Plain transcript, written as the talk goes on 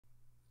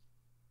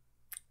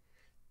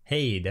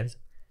Hey devs,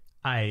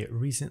 I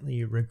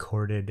recently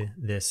recorded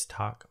this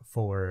talk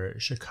for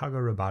Chicago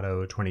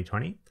Roboto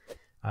 2020.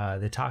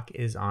 The talk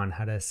is on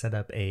how to set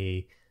up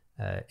a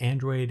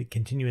Android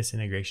continuous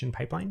integration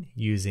pipeline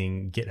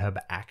using GitHub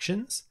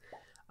Actions.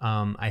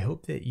 I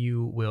hope that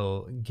you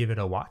will give it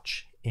a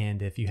watch.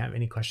 And if you have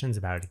any questions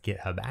about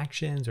GitHub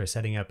Actions or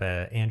setting up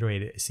an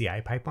Android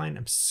CI pipeline,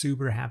 I'm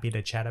super happy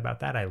to chat about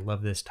that. I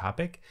love this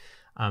topic.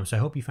 So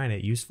I hope you find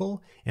it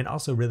useful, and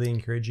also really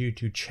encourage you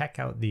to check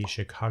out the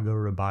Chicago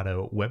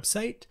Roboto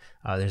website.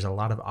 There's a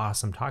lot of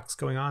awesome talks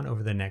going on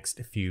over the next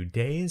few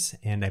days,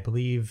 and I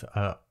believe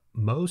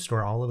most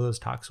or all of those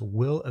talks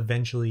will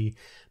eventually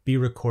be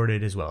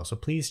recorded as well. So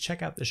please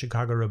check out the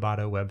Chicago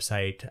Roboto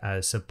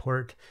website,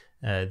 support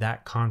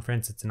that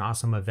conference. It's an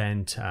awesome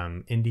event,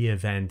 indie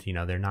event. You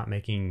know, they're not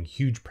making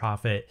huge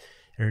profit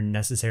or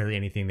necessarily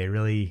anything. They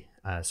really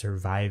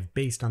survive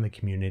based on the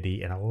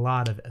community, and a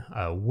lot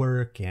of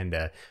work and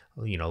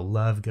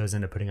love goes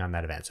into putting on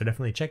that event. So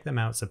definitely check them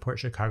out, support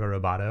Chicago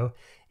Roboto,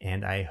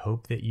 and I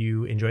hope that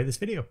you enjoy this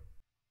video.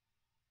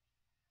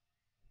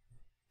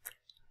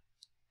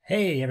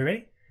 Hey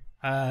everybody,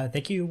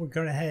 thank you. We're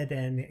going ahead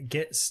and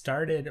get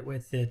started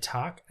with the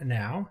talk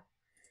now.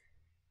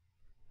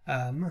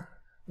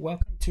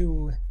 Welcome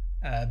to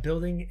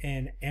building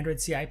an Android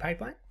CI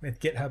pipeline with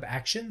GitHub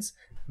Actions.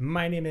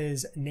 My name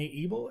is Nate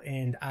Ebel,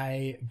 and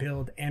I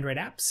build Android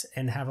apps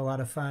and have a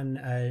lot of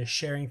fun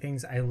sharing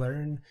things I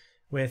learn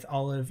with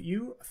all of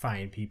you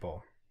fine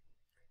people.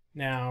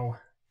 Now,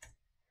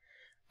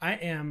 I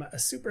am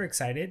super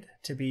excited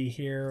to be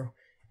here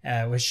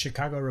with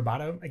Chicago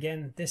Roboto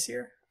again this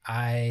year.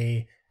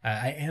 I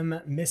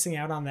am missing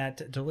out on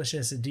that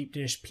delicious deep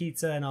dish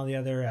pizza and all the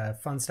other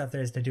fun stuff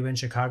there is to do in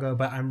Chicago,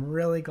 but I'm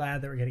really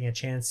glad that we're getting a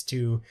chance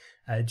to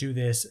do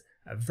this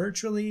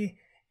virtually,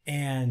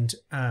 and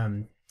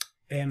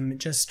am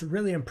just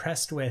really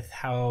impressed with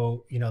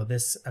how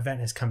this event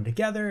has come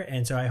together,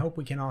 and so I hope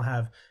we can all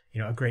have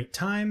a great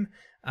time.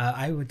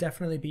 I would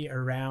definitely be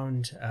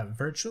around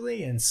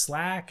virtually in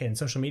Slack and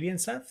social media and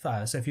stuff,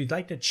 so if you'd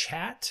like to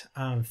chat,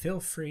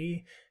 feel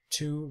free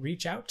to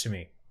reach out to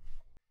me.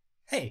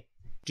 Hey,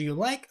 do you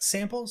like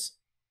samples?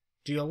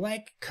 Do you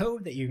like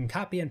code that you can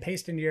copy and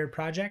paste into your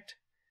project?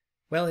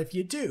 Well, if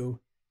you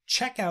do,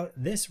 check out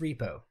this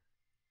repo.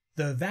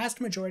 The vast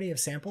majority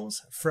of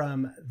samples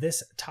from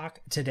this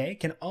talk today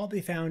can all be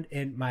found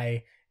in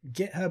my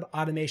GitHub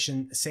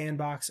Automation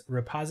Sandbox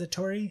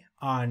repository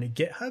on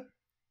GitHub.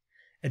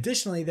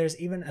 Additionally, there's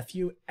even a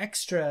few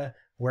extra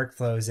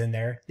workflows in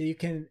there that you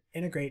can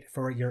integrate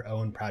for your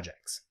own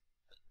projects.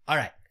 All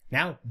right,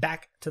 now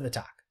back to the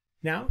talk.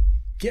 Now,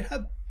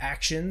 GitHub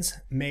Actions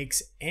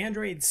makes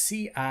Android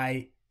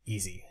CI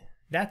easy.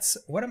 That's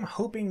what I'm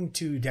hoping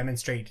to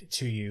demonstrate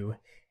to you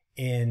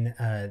in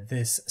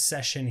this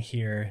session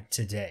here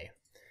today.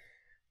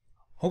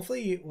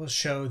 Hopefully we'll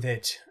show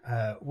that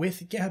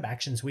with GitHub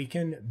Actions, we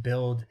can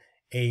build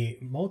a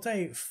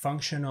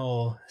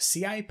multifunctional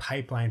CI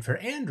pipeline for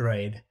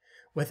Android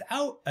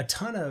without a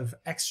ton of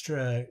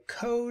extra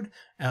code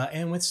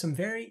and with some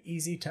very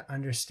easy to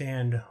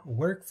understand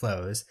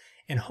workflows.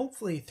 And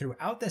hopefully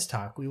throughout this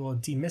talk, we will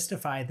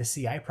demystify the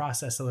CI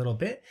process a little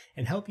bit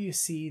and help you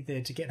see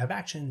that GitHub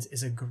Actions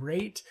is a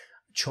great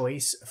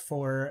choice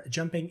for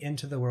jumping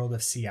into the world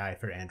of CI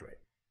for Android.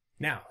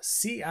 Now,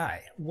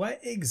 CI, what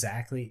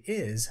exactly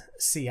is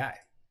CI?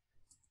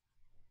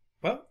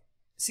 Well,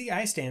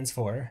 CI stands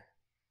for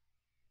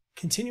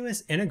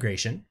continuous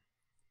integration,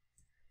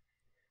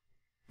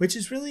 which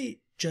is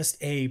really just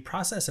a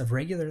process of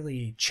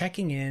regularly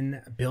checking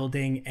in,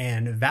 building,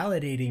 and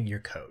validating your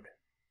code.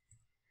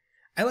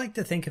 I like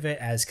to think of it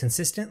as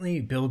consistently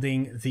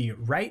building the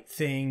right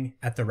thing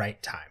at the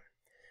right time.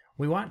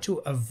 We want to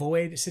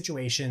avoid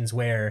situations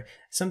where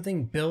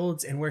something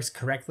builds and works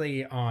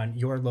correctly on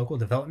your local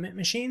development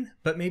machine,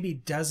 but maybe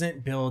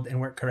doesn't build and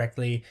work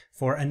correctly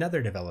for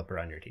another developer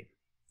on your team.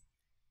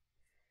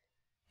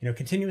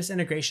 Continuous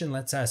integration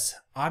lets us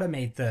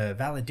automate the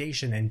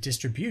validation and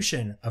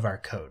distribution of our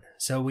code.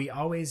 So we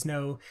always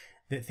know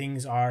that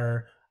things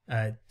are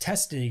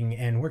testing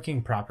and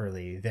working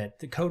properly, that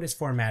the code is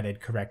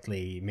formatted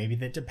correctly, maybe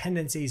that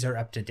dependencies are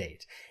up to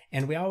date.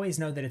 And we always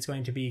know that it's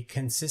going to be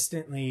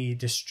consistently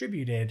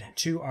distributed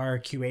to our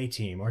QA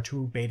team or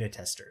to beta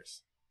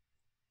testers.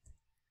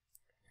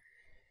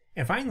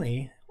 And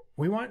finally,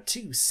 we want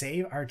to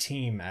save our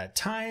team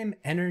time,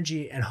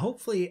 energy, and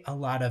hopefully a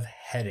lot of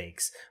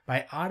headaches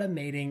by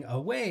automating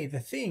away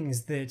the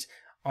things that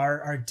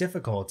are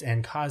difficult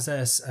and cause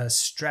us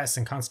stress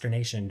and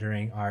consternation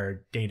during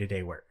our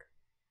day-to-day work.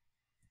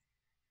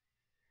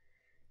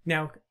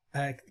 Now,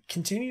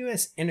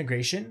 continuous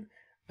integration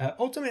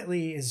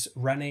ultimately is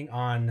running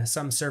on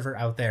some server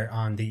out there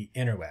on the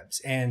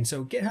interwebs. And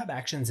so GitHub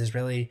Actions is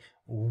really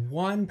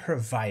one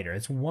provider.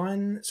 It's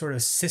one sort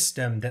of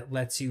system that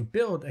lets you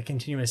build a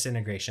continuous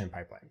integration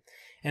pipeline.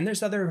 And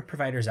there's other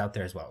providers out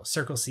there as well.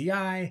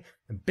 CircleCI,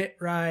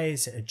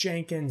 Bitrise,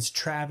 Jenkins,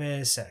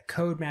 Travis,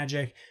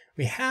 CodeMagic.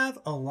 We have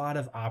a lot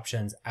of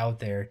options out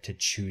there to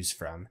choose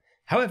from.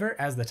 However,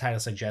 as the title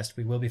suggests,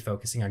 we will be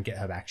focusing on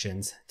GitHub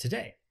Actions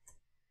today.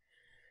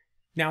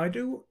 Now, I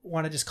do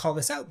want to just call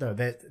this out, though,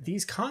 that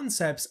these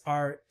concepts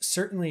are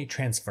certainly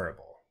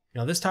transferable.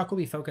 This talk will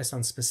be focused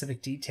on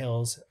specific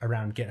details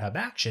around GitHub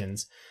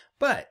Actions,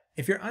 but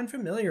if you're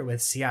unfamiliar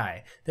with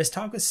CI, this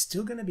talk is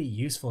still going to be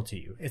useful to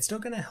you. It's still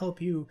going to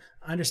help you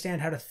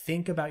understand how to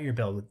think about your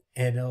build,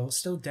 and it'll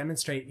still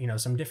demonstrate,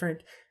 some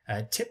different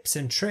tips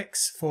and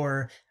tricks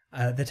for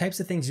the types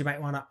of things you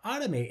might want to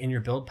automate in your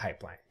build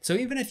pipeline. So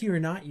even if you are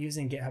not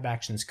using GitHub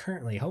Actions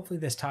currently, hopefully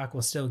this talk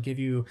will still give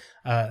you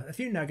a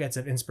few nuggets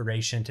of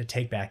inspiration to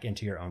take back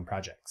into your own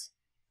projects.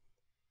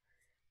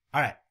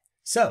 All right,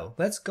 so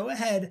let's go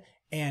ahead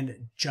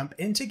and jump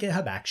into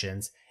GitHub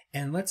Actions,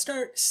 and let's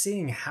start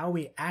seeing how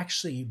we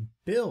actually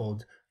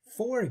build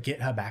for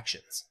GitHub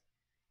Actions.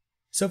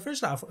 So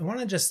first off, we want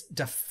to just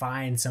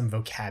define some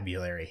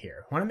vocabulary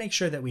here. I want to make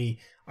sure that we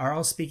are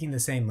all speaking the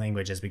same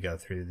language as we go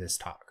through this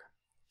talk.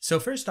 So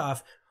first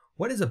off,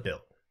 what is a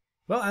build?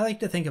 Well, I like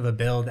to think of a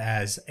build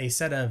as a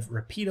set of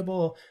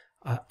repeatable,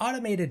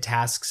 automated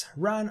tasks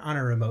run on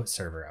a remote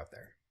server out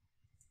there.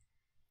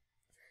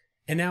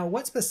 And now,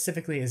 what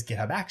specifically is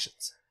GitHub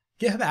Actions?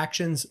 GitHub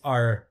Actions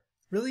are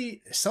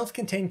really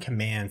self-contained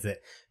commands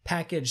that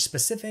package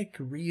specific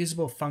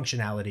reusable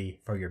functionality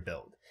for your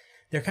build.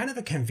 They're kind of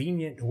a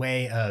convenient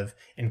way of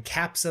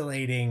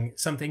encapsulating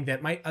something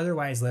that might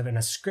otherwise live in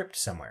a script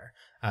somewhere.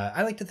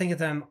 I like to think of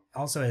them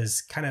also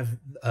as kind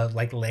of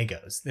like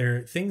Legos.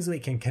 They're things we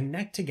can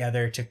connect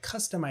together to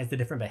customize the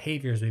different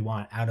behaviors we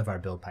want out of our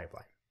build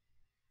pipeline.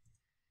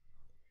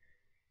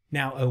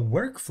 Now, a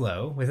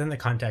workflow within the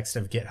context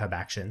of GitHub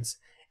Actions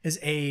is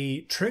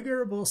a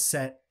triggerable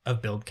set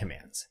of build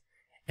commands.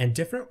 And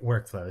different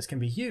workflows can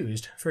be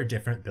used for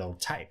different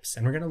build types.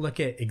 And we're going to look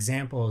at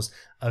examples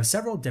of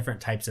several different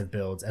types of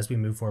builds as we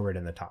move forward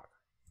in the talk.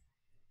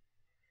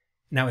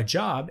 Now, a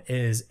job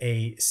is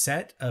a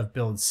set of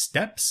build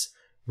steps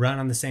run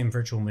on the same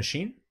virtual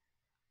machine.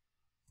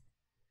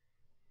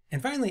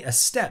 And finally, a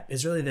step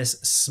is really this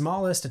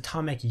smallest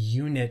atomic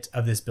unit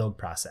of this build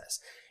process.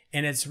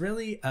 And it's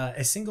really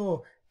a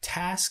single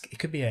task. It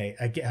could be a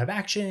GitHub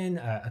action,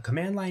 a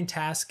command line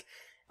task.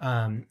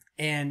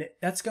 And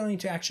that's going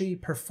to actually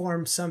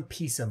perform some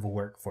piece of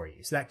work for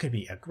you. So that could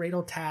be a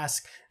Gradle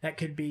task. That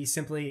could be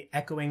simply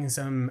echoing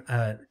some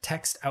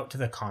text out to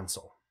the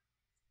console.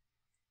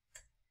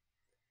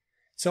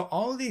 So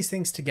all of these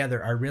things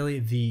together are really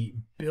the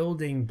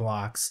building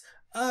blocks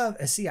of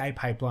a CI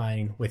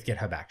pipeline with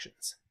GitHub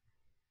Actions.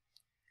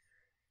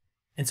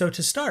 And so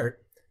to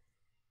start,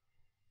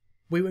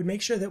 we would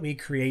make sure that we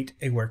create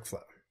a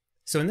workflow.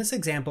 So in this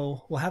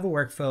example, we'll have a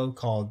workflow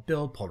called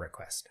build pull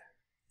request.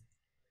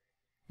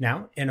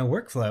 Now, in a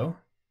workflow,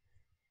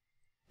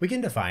 we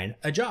can define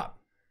a job,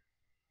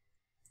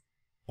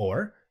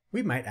 or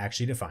we might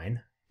actually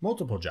define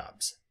multiple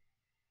jobs.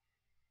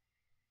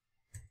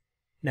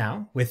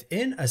 Now,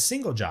 within a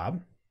single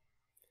job,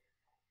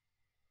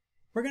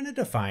 we're going to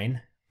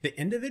define the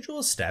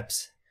individual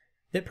steps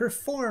that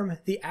perform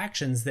the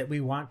actions that we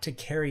want to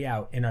carry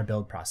out in our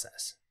build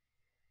process.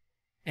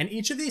 And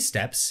each of these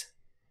steps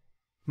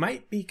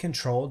might be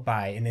controlled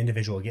by an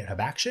individual GitHub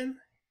action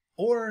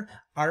or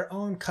our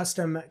own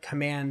custom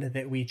command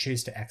that we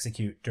choose to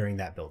execute during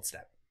that build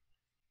step.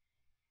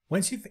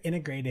 Once you've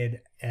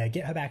integrated a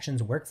GitHub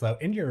Actions workflow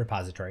into your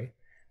repository,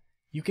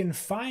 you can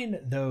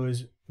find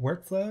those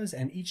workflows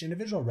and each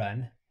individual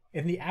run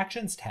in the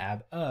Actions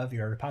tab of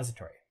your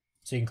repository.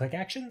 So you can click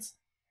Actions,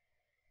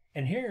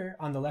 and here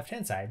on the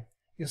left-hand side,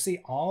 you'll see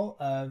all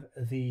of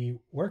the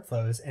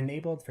workflows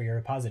enabled for your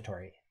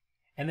repository.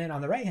 And then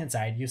on the right-hand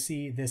side, you'll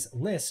see this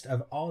list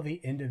of all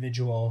the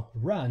individual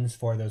runs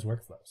for those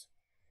workflows.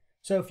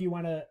 So if you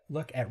want to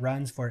look at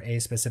runs for a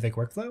specific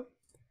workflow,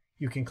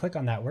 you can click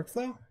on that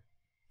workflow.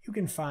 You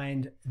can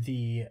find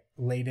the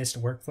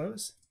latest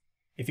workflows.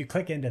 If you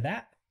click into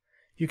that,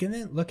 you can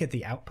then look at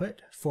the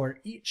output for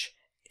each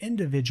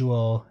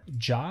individual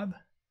job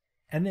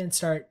and then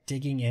start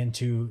digging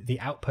into the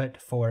output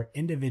for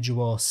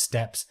individual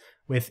steps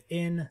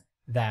within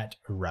that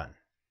run.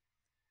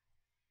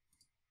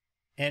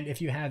 And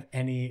if you have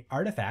any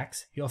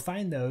artifacts, you'll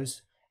find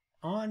those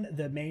on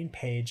the main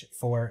page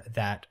for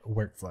that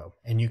workflow.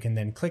 And you can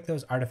then click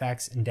those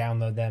artifacts and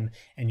download them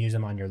and use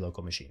them on your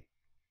local machine.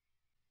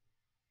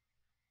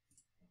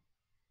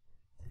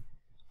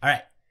 All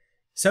right,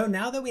 so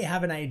now that we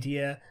have an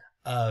idea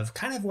of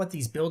kind of what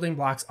these building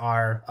blocks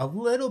are, a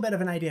little bit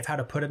of an idea of how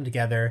to put them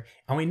together,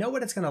 and we know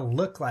what it's going to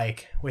look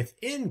like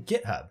within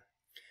GitHub,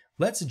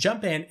 let's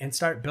jump in and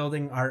start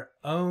building our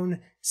own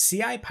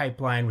CI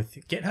pipeline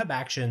with GitHub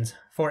Actions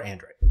for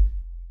Android.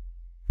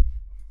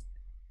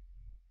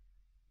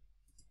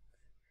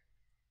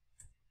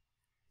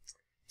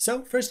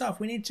 So first off,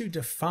 we need to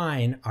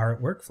define our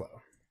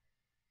workflow.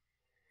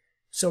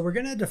 So we're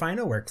going to define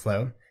a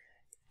workflow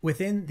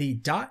within the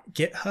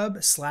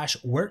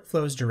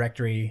 .github/workflows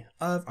directory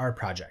of our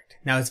project.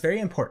 Now it's very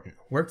important.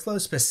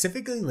 Workflows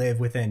specifically live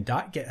within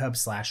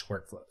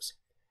 .github/workflows.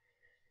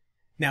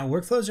 Now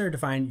workflows are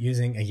defined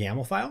using a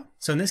YAML file.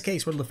 So in this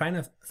case, we'll define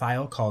a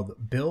file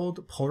called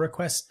build pull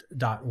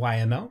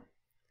request.yml.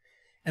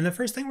 And the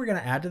first thing we're going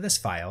to add to this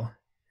file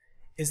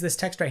is this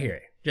text right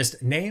here.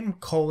 Just name :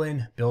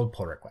 build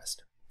pull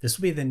request. This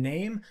will be the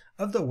name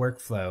of the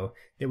workflow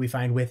that we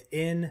find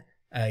within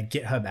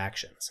GitHub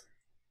Actions.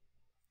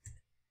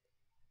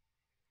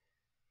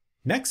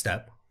 Next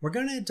up, we're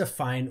going to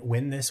define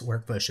when this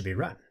workflow should be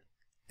run.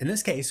 In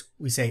this case,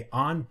 we say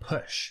on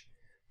push.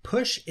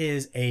 Push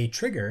is a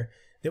trigger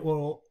that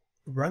will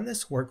run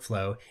this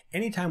workflow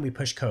anytime we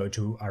push code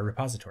to our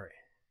repository.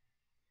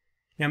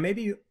 Now,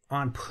 maybe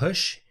on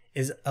push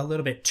is a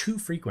little bit too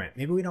frequent.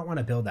 Maybe we don't want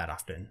to build that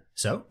often.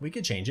 So we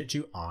could change it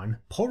to on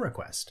pull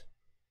request.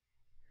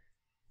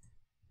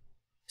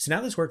 So now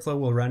this workflow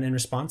will run in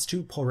response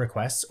to pull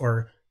requests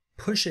or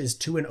pushes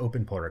to an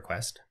open pull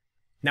request.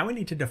 Now we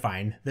need to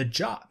define the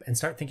job and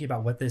start thinking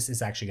about what this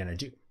is actually going to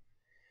do.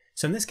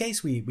 So in this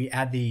case, we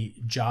add the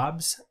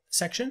jobs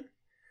section.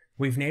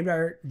 We've named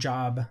our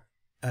job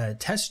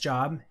test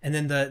job, and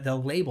then the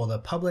label, the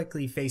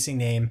publicly facing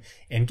name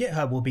in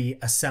GitHub will be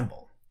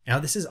assemble. Now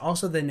this is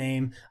also the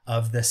name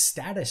of the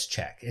status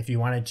check if you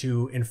wanted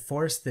to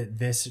enforce that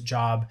this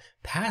job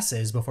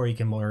passes before you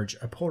can merge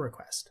a pull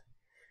request.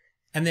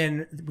 And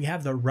then we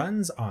have the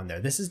runs on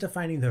there. This is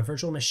defining the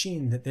virtual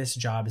machine that this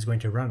job is going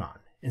to run on.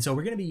 And so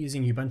we're going to be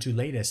using Ubuntu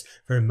latest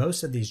for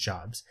most of these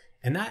jobs.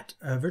 And that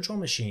virtual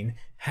machine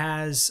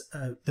has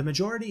the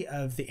majority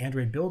of the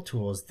Android build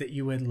tools that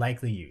you would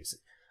likely use.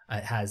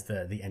 It has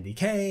the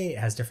NDK, it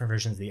has different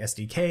versions of the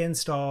SDK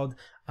installed.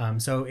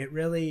 So it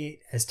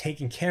really has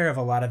taken care of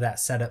a lot of that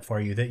setup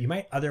for you that you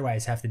might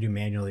otherwise have to do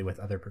manually with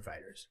other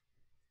providers.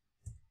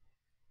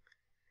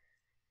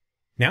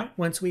 Now,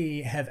 once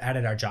we have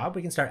added our job,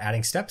 we can start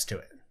adding steps to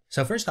it.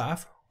 So first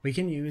off, we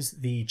can use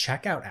the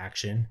checkout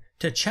action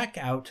to check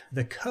out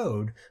the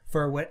code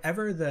for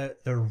whatever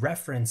the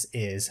reference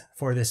is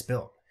for this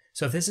build.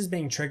 So if this is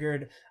being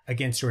triggered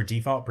against your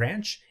default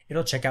branch,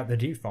 it'll check out the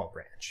default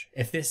branch.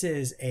 If this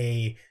is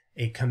a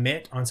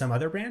commit on some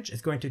other branch,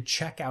 it's going to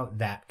check out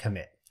that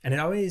commit. And it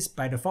always,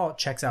 by default,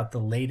 checks out the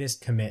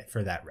latest commit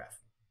for that ref.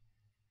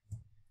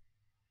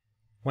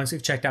 Once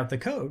we've checked out the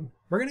code,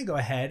 we're going to go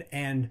ahead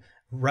and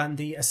run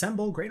the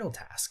assemble Gradle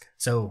task.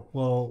 So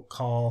we'll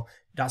call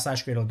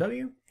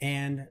 /gradlew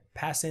and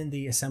pass in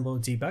the assemble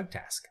debug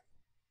task.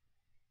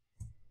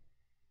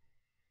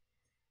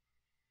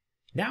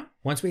 Now,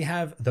 once we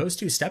have those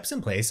two steps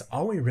in place,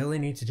 all we really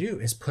need to do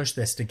is push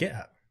this to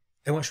GitHub.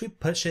 And once we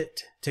push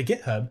it to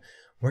GitHub,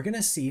 we're going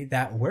to see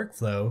that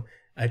workflow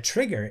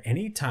trigger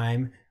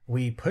anytime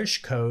we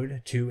push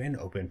code to an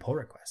open pull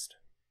request.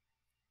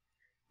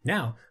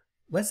 Now,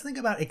 let's think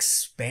about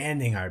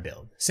expanding our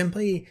build.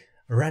 Simply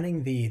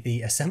running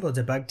the assemble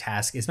debug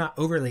task is not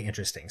overly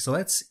interesting, so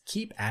let's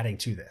keep adding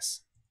to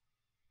this.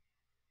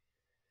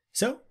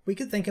 So we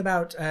could think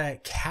about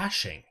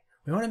caching.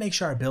 We want to make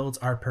sure our builds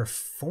are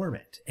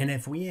performant. And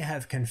if we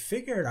have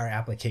configured our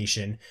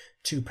application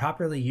to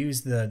properly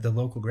use the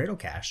local Gradle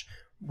cache,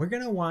 we're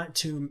going to want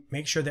to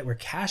make sure that we're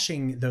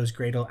caching those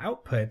Gradle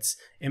outputs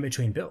in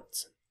between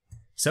builds.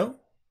 So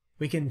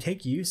we can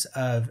take use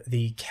of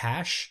the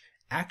cache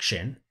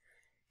action,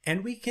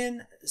 and we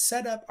can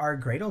set up our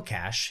Gradle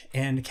cache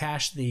and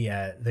cache the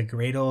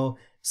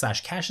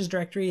Gradle/caches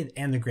directory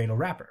and the Gradle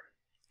wrapper.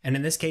 And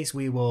in this case,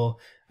 we will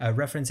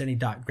reference any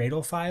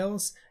 .gradle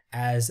files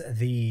as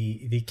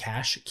the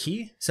cache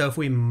key. So if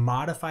we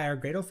modify our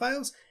Gradle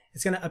files,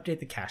 it's going to update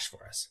the cache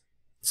for us.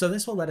 So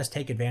this will let us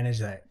take advantage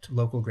of that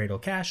local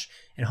Gradle cache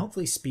and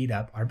hopefully speed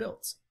up our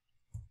builds.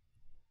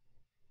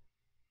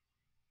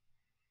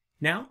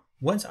 Now,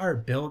 once our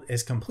build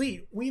is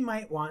complete, we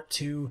might want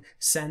to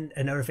send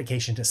a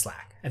notification to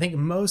Slack. I think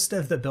most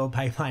of the build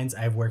pipelines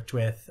I've worked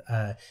with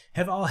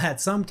have all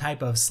had some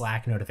type of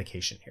Slack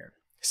notification here.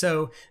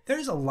 So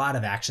there's a lot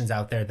of actions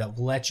out there that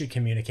let you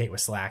communicate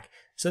with Slack.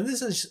 So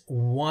this is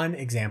one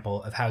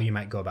example of how you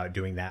might go about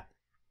doing that.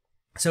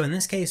 So in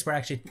this case, we're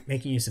actually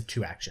making use of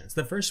two actions.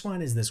 The first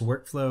one is this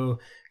workflow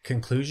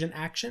conclusion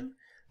action.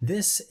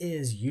 This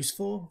is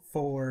useful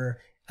for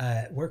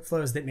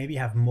workflows that maybe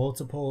have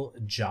multiple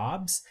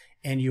jobs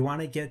and you want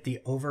to get the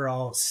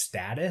overall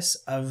status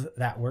of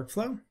that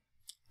workflow.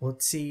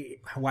 Let's see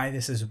why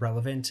this is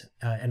relevant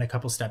in a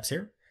couple steps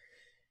here.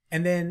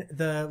 And then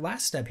the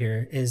last step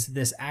here is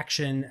this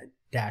action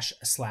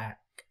 -Slack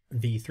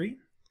v3.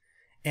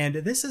 And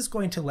this is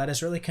going to let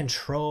us really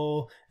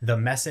control the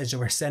message that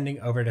we're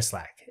sending over to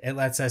Slack. It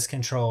lets us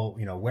control,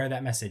 where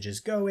that message is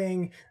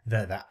going,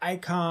 the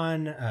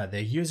icon,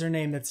 the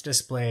username that's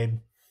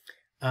displayed.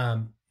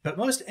 But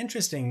most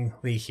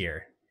interestingly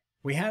here,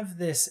 we have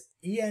this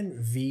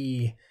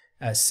env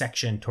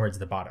section towards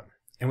the bottom.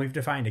 And we've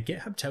defined a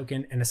GitHub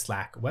token and a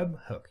Slack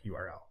webhook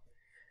URL.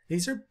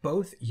 These are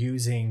both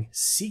using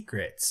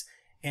secrets,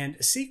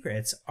 and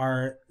secrets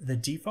are the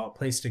default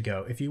place to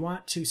go if you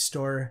want to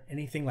store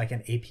anything like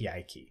an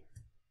API key.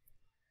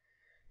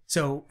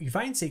 So you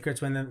find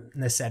secrets in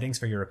the settings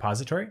for your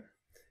repository,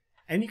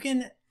 and you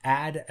can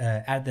add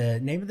the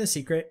name of the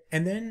secret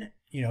and then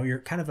you're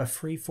kind of a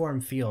free form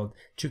field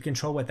to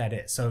control what that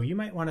is. So you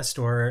might want to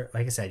store,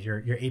 like I said,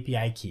 your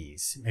API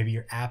keys, maybe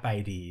your app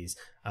IDs,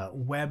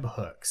 web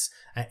hooks,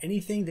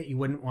 anything that you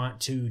wouldn't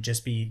want to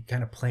just be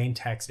kind of plain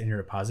text in your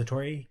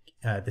repository.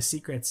 The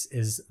secrets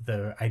is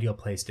the ideal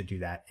place to do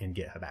that in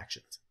GitHub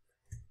Actions.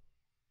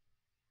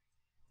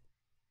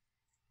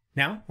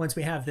 Now, once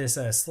we have this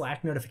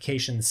Slack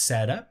notification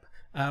set up,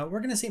 we're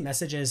going to see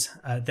messages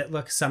that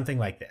look something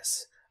like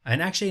this. And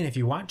actually, if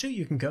you want to,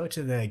 you can go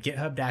to the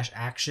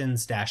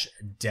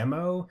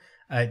GitHub-Actions-demo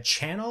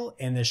channel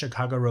in the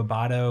Chicago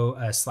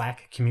Roboto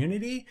Slack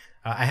community.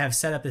 I have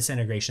set up this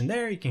integration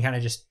there. You can kind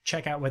of just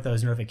check out what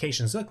those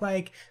notifications look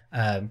like.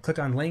 Click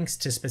on links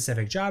to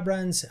specific job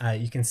runs.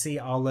 You can see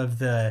all of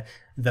the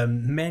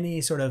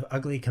many sort of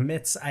ugly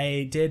commits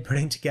I did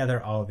putting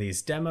together all of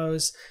these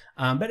demos,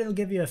 but it'll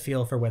give you a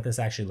feel for what this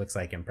actually looks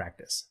like in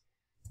practice.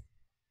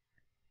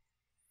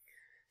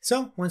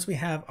 So once we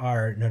have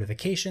our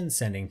notification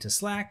sending to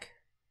Slack,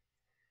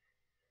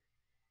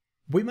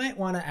 we might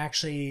want to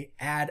actually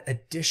add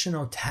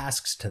additional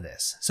tasks to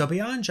this. So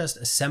beyond just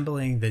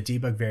assembling the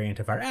debug variant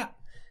of our app,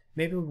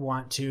 maybe we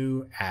want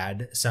to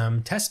add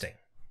some testing.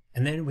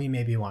 And then we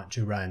maybe want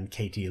to run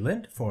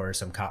kt-lint for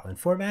some Kotlin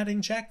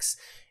formatting checks.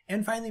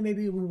 And finally,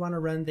 maybe we want to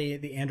run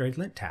the Android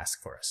lint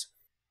task for us.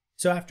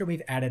 So after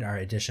we've added our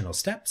additional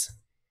steps,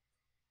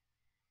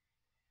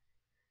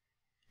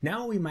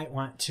 now we might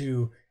want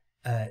to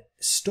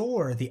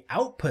store the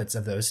outputs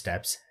of those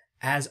steps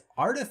as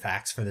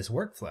artifacts for this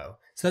workflow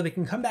so that we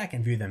can come back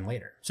and view them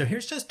later. So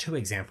here's just two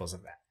examples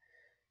of that.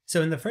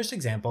 So in the first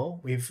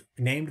example, we've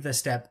named the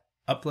step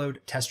upload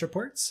test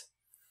reports.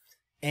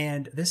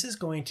 And this is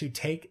going to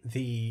take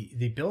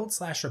the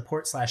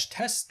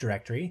build/report/test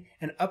directory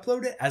and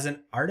upload it as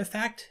an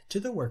artifact to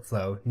the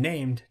workflow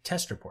named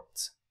test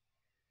reports.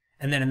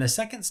 And then in the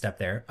second step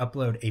there,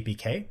 upload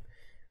APK,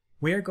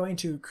 we are going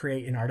to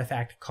create an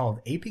artifact called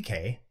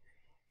APK,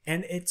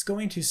 and it's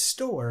going to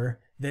store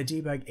the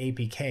debug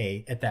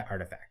APK at that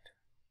artifact.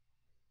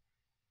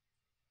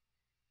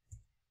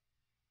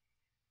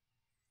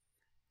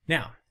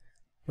 Now,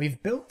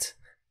 we've built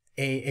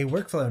a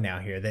workflow now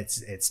here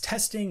it's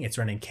testing, it's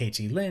running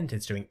kt-lint,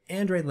 it's doing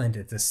Android lint,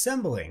 it's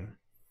assembling.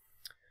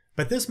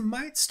 But this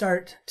might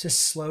start to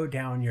slow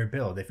down your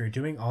build if you're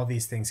doing all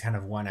these things kind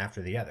of one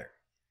after the other.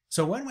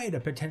 So one way to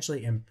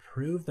potentially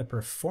improve the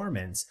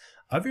performance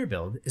of your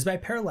build is by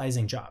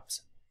parallelizing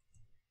jobs.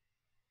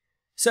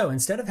 So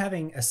instead of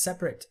having a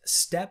separate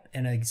step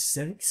and a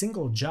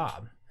single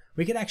job,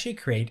 we could actually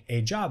create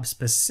a job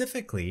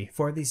specifically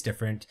for these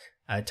different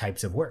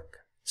types of work.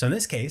 So in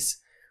this case,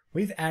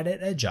 we've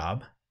added a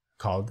job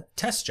called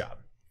test job.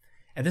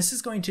 And this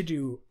is going to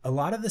do a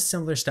lot of the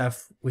similar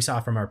stuff we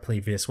saw from our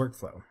previous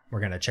workflow. We're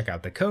going to check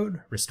out the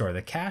code, restore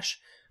the cache,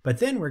 but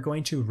then we're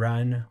going to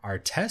run our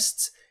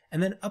tests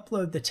and then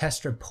upload the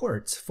test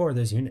reports for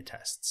those unit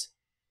tests.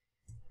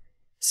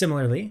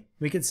 Similarly,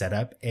 we could set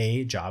up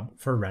a job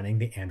for running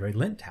the Android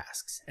lint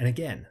tasks. And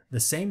again, the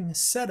same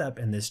setup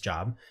in this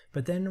job,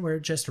 but then we're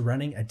just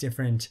running a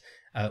different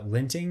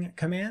linting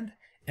command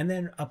and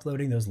then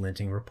uploading those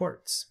linting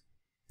reports.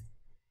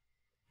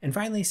 And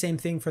finally, same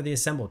thing for the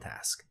assemble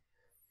task.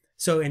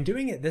 So in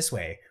doing it this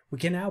way, we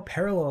can now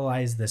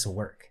parallelize this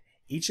work.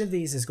 Each of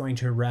these is going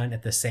to run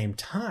at the same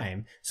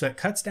time, so it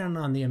cuts down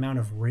on the amount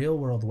of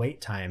real-world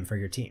wait time for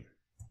your team.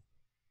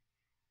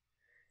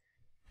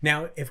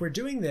 Now, if we're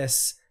doing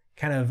this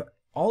kind of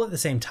all at the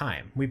same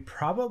time, we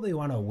probably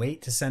want to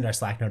wait to send our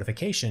Slack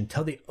notification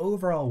till the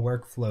overall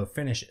workflow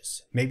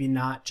finishes, maybe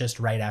not just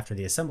right after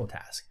the assemble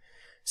task.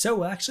 So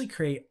we'll actually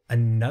create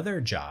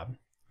another job,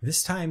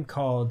 this time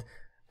called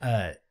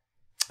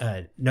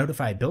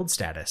notify build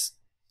status.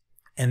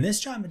 And this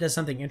job does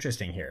something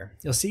interesting here.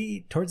 You'll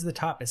see towards the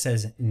top it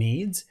says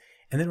needs,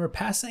 and then we're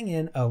passing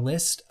in a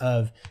list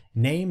of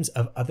names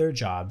of other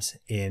jobs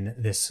in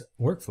this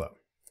workflow.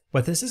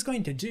 What this is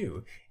going to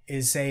do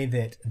is say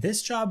that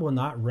this job will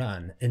not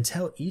run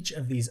until each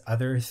of these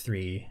other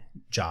three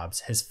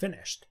jobs has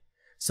finished.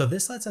 So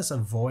this lets us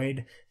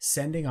avoid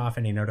sending off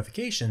any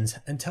notifications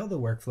until the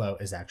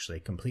workflow is actually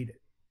completed.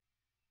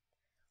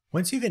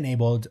 Once you've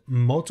enabled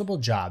multiple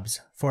jobs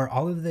for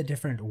all of the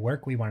different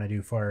work we want to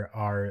do for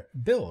our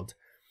build,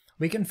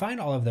 we can find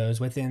all of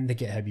those within the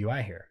GitHub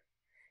UI here.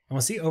 And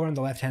we'll see over on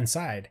the left-hand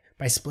side,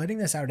 by splitting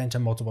this out into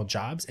multiple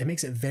jobs, it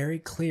makes it very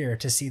clear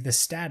to see the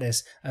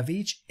status of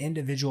each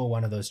individual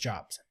one of those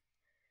jobs.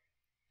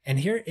 And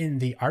here in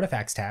the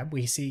Artifacts tab,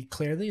 we see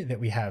clearly that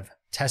we have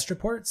test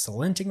reports,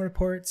 linting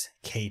reports,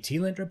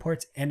 kt-lint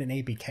reports, and an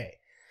APK.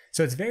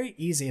 So it's very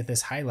easy at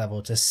this high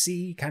level to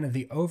see kind of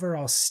the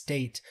overall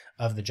state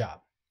of the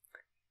job.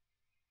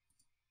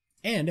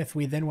 And if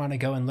we then want to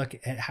go and look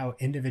at how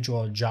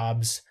individual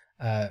jobs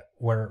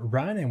were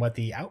run and what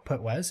the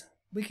output was,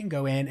 we can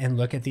go in and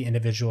look at the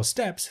individual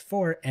steps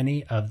for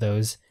any of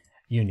those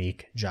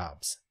unique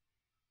jobs.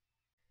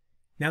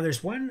 Now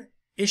there's one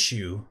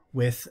issue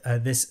with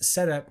this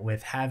setup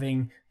with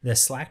having the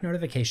Slack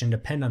notification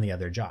depend on the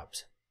other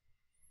jobs.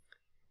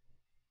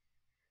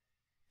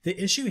 The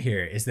issue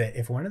here is that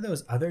if one of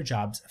those other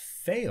jobs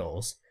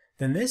fails,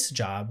 then this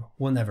job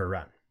will never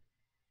run.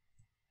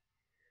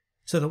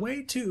 So the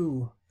way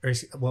to,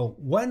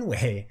 one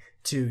way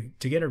to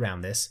get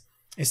around this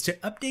is to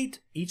update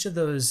each of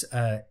those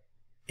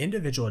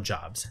individual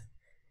jobs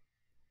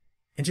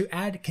and to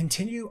add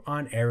continue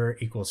on error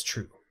equals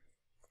true.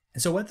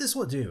 And so what this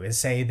will do is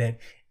say that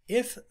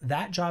if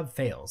that job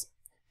fails,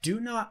 do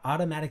not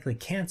automatically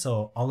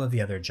cancel all of the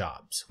other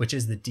jobs, which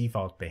is the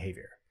default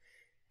behavior.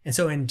 And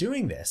so in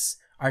doing this,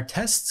 our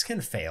tests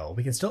can fail.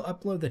 We can still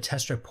upload the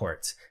test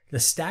reports. The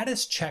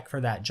status check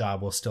for that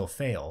job will still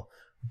fail,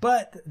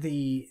 but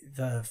the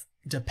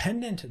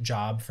dependent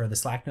job for the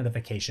Slack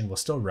notification will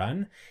still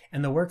run,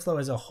 and the workflow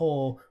as a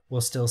whole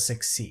will still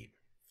succeed.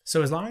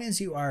 So as long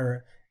as you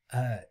are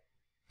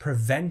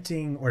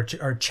preventing or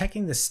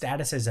checking the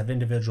statuses of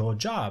individual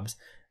jobs,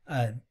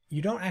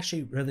 you don't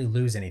actually really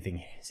lose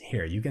anything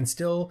here. You can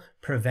still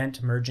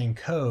prevent merging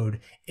code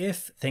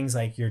if things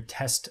like your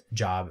test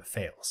job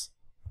fails.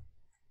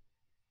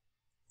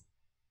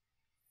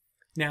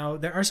 Now,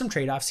 there are some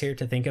trade-offs here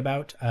to think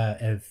about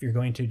if you're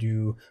going to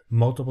do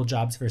multiple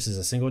jobs versus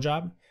a single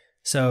job.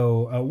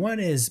 So one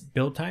is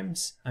build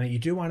times. You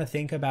do want to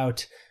think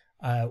about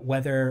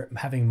whether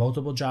having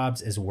multiple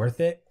jobs is worth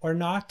it or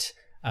not.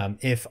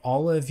 If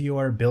all of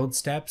your build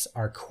steps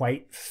are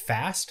quite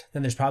fast,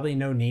 then there's probably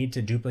no need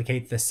to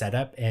duplicate the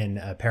setup and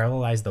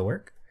parallelize the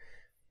work.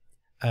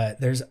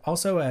 There's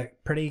also a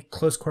pretty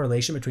close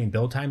correlation between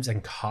build times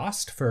and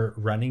cost for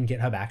running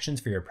GitHub Actions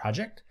for your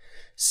project.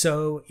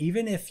 So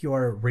even if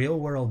your real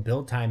world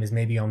build time is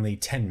maybe only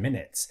 10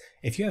 minutes,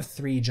 if you have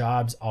 3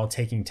 jobs all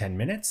taking 10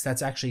 minutes,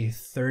 that's actually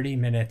 30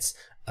 minutes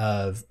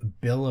of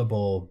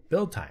billable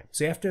build time.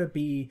 So you have to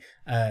be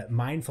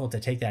mindful to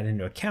take that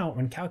into account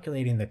when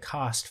calculating the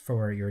cost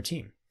for your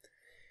team.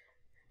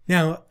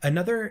 Now,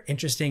 another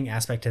interesting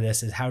aspect to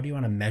this is how do you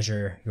want to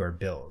measure your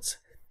builds?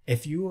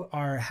 If you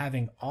are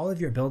having all of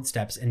your build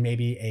steps in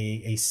maybe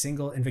a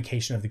single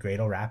invocation of the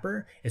Gradle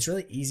wrapper, it's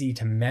really easy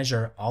to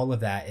measure all of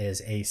that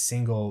as a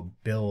single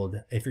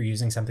build if you're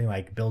using something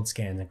like build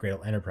scan in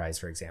Gradle Enterprise,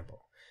 for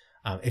example.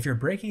 If you're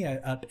breaking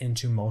it up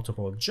into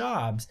multiple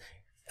jobs,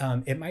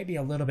 it might be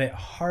a little bit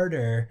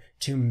harder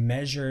to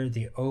measure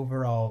the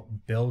overall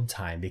build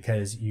time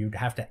because you'd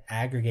have to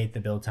aggregate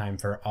the build time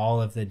for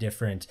all of the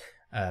different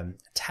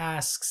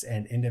tasks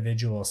and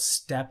individual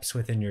steps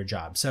within your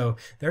job. So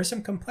there are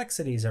some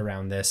complexities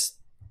around this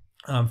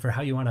for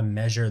how you want to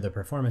measure the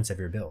performance of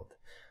your build.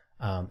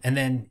 And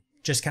then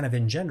just kind of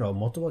in general,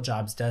 multiple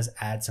jobs does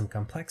add some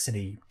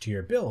complexity to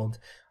your build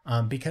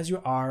because you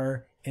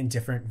are in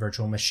different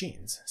virtual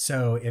machines.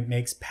 So it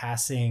makes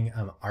passing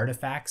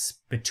artifacts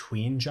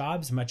between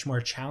jobs much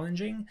more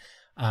challenging.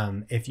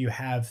 If you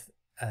have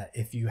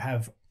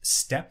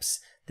steps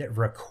that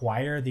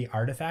require the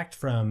artifact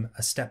from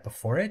a step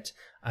before it,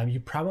 you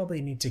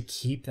probably need to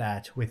keep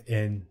that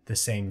within the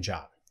same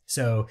job.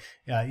 So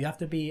you have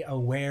to be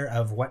aware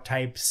of what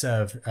types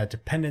of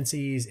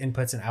dependencies,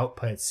 inputs, and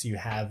outputs you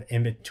have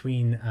in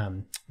between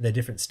the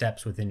different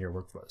steps within your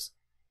workflows.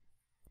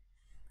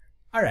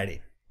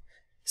 Alrighty,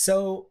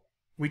 so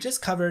we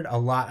just covered a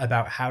lot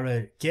about how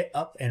to get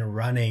up and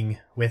running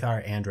with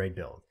our Android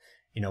build.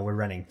 We're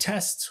running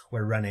tests,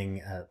 we're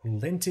running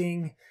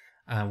linting,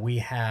 we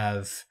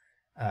have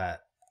our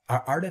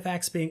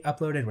artifacts being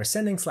uploaded, we're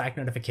sending Slack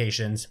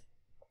notifications.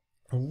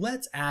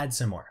 Let's add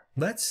some more.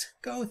 Let's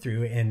go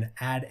through and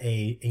add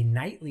a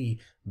nightly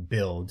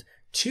build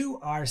to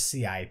our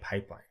CI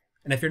pipeline.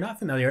 And if you're not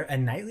familiar, a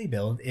nightly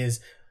build is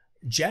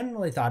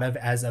generally thought of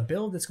as a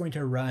build that's going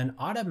to run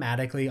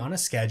automatically on a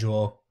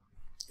schedule,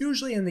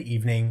 usually in the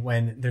evening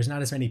when there's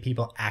not as many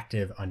people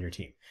active on your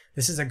team.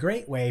 This is a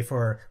great way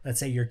for, let's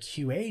say, your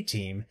QA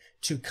team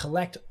to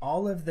collect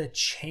all of the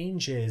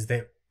changes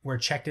that were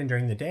checked in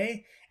during the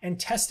day and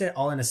test it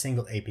all in a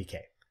single APK.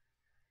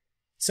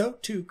 So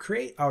to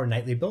create our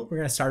nightly build, we're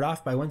going to start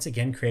off by once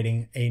again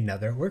creating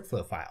another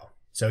workflow file.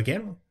 So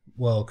again,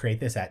 we'll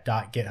create this at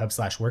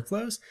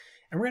 .github/workflows,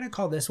 and we're going to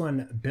call this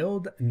one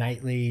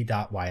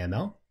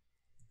buildnightly.yml.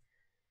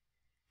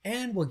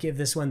 And we'll give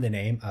this one the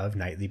name of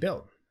nightly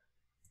build.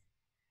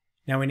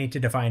 Now we need to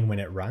define when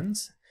it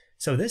runs.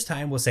 So this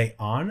time we'll say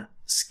on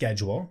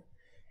schedule,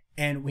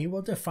 and we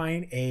will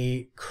define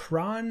a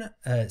cron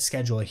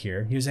schedule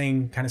here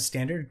using kind of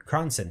standard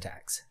cron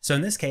syntax. So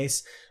in this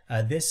case,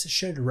 this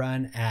should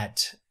run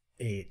at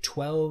a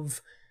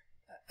 12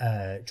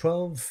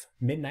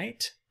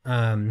 midnight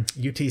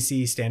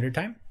UTC standard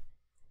time.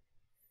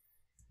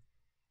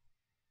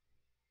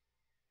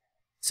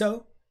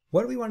 So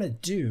what do we want to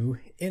do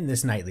in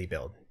this nightly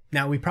build?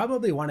 Now, we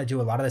probably want to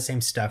do a lot of the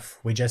same stuff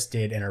we just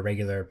did in our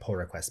regular pull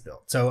request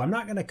build. So I'm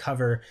not going to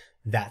cover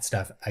that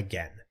stuff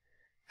again.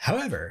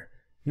 However,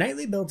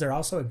 nightly builds are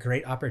also a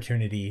great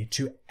opportunity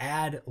to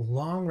add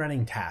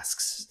long-running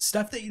tasks,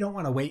 stuff that you don't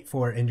want to wait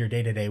for in your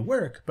day-to-day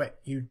work, but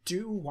you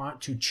do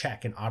want to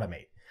check and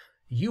automate.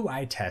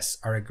 UI tests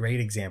are a great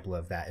example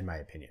of that, in my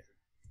opinion.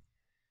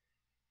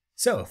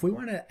 So if we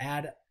want to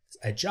add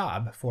a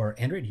job for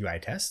Android UI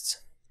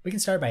tests, we can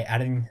start by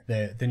adding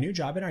the new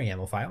job in our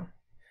YAML file.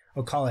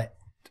 We'll call it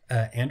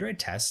Android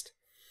test.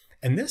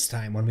 And this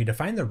time, when we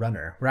define the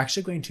runner, we're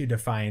actually going to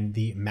define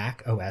the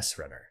Mac OS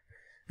runner.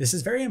 This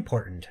is very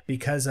important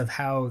because of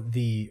how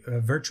the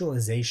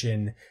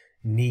virtualization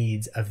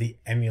needs of the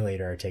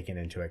emulator are taken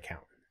into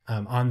account.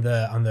 On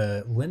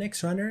the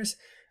Linux runners,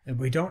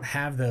 we don't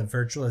have the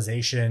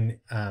virtualization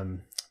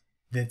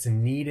that's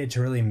needed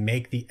to really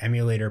make the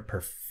emulator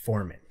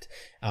performant.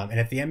 And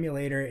if the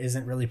emulator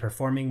isn't really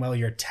performing well,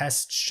 your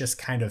tests just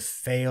kind of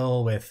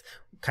fail with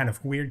kind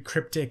of weird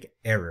cryptic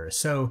errors.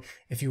 So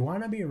if you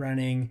want to be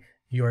running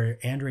your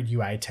Android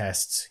UI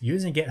tests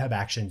using GitHub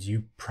Actions,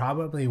 you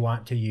probably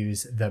want to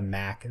use the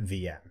Mac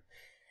VM.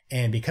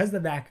 And because the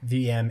Mac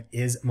VM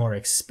is more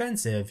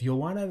expensive, you'll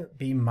want to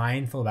be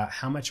mindful about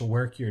how much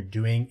work you're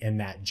doing in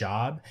that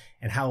job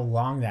and how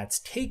long that's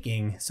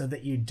taking so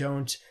that you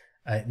don't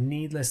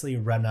needlessly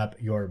run up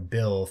your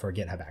bill for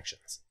GitHub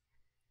Actions.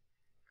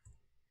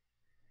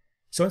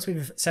 So once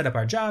we've set up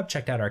our job,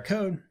 checked out our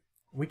code,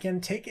 we can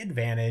take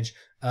advantage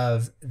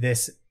of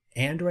this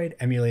Android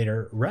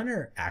emulator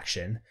runner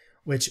action,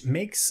 which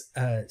makes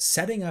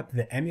setting up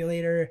the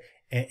emulator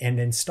and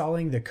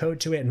installing the code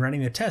to it and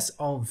running the tests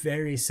all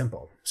very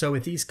simple. So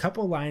with these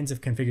couple lines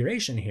of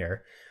configuration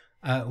here,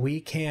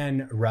 we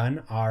can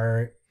run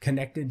our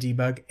connected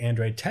debug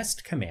Android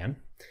test command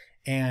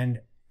and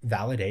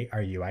validate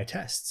our UI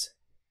tests.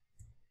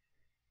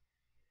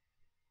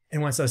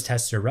 And once those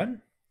tests are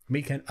run,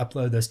 we can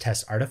upload those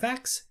test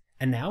artifacts.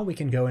 And now we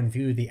can go and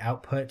view the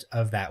output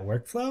of that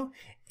workflow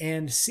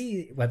and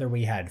see whether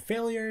we had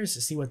failures,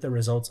 see what the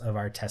results of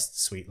our test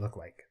suite look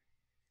like.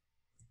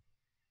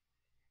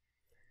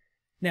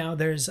 Now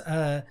there's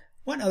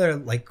one other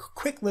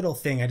quick little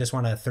thing I just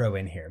want to throw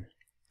in here.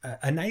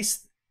 A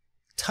nice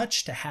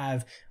touch to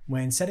have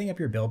when setting up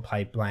your build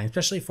pipeline,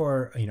 especially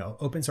for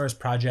open source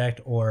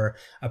project or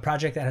a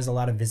project that has a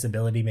lot of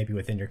visibility maybe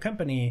within your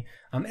company,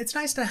 it's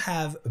nice to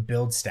have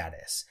build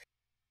status.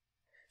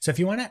 So if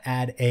you want to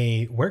add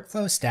a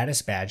workflow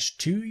status badge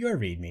to your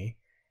README,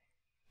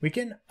 we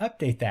can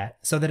update that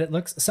so that it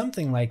looks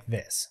something like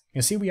this.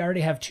 You'll see we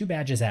already have two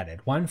badges added,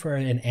 one for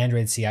an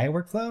Android CI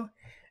workflow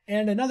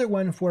and another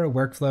one for a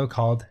workflow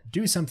called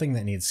Do Something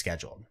That Needs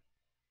Scheduled.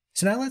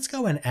 So now let's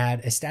go and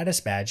add a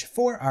status badge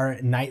for our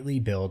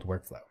nightly build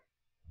workflow.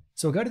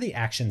 So we'll go to the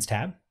Actions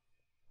tab,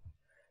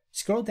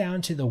 scroll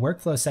down to the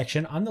workflow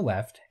section on the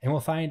left, and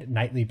we'll find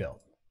nightly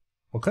build.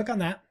 We'll click on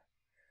that,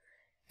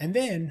 and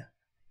then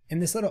in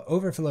this little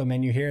overflow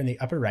menu here in the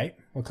upper right,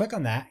 we'll click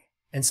on that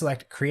and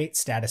select Create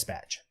Status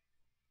Badge.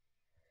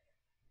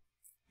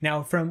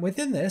 Now from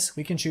within this,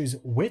 we can choose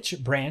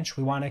which branch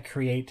we want to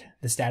create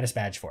the status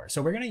badge for.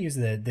 So we're going to use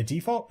the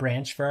default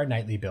branch for our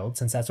nightly build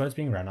since that's what it's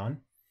being run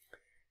on.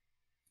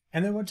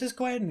 And then we'll just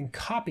go ahead and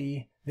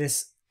copy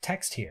this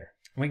text here.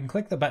 We can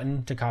click the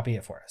button to copy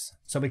it for us.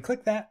 So we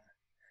click that,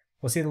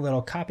 we'll see the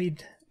little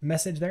copied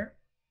message there.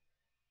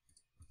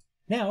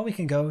 Now we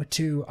can go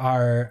to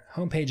our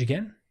homepage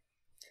again.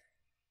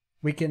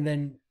 We can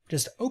then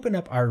just open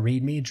up our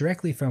README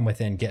directly from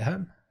within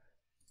GitHub.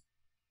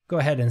 Go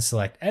ahead and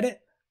select Edit.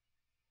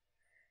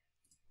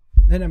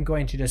 Then I'm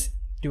going to just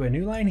do a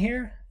new line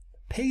here,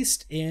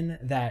 paste in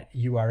that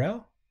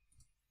URL.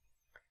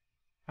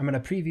 I'm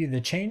going to preview the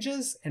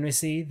changes, and we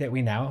see that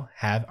we now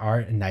have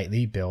our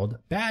nightly build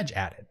badge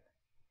added.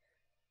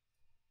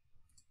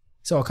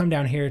 So I'll come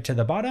down here to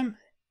the bottom,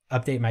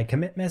 update my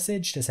commit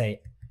message to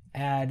say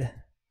add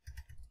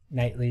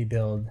nightly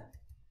build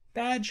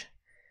badge,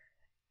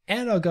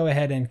 and I'll go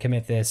ahead and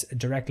commit this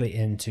directly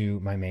into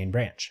my main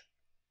branch.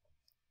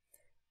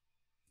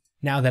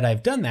 Now that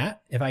I've done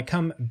that, if I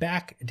come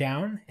back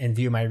down and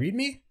view my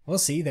README, we'll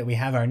see that we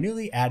have our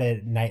newly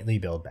added nightly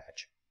build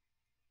badge.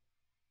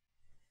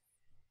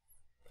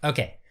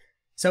 Okay,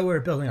 so we're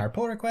building our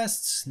pull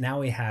requests. Now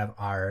we have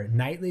our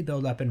nightly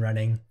build up and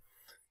running.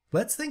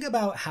 Let's think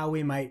about how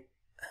we might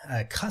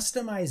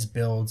customize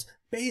builds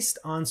based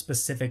on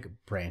specific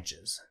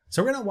branches.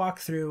 So we're going to walk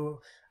through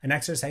an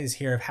exercise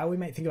here of how we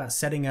might think about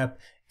setting up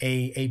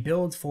a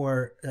build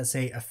for, let's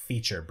say, a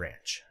feature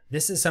branch.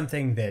 This is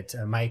something that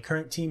my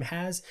current team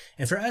has.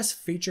 And for us,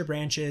 feature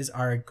branches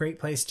are a great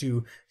place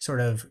to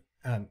sort of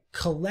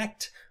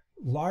collect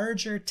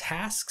larger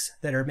tasks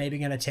that are maybe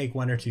going to take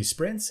 1 or 2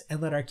 sprints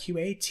and let our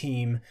QA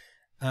team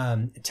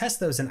test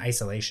those in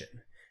isolation.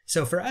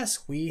 So for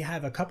us, we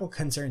have a couple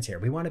concerns here.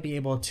 We want to be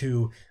able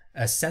to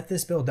set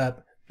this build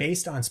up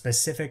based on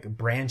specific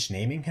branch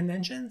naming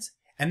conventions.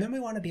 And then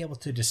we want to be able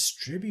to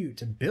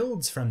distribute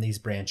builds from these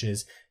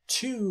branches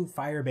to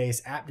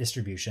Firebase app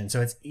distribution so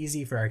it's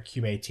easy for our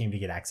QA team to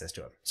get access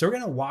to them. So we're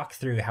going to walk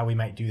through how we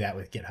might do that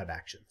with GitHub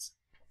Actions.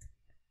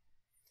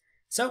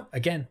 So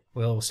again,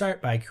 we'll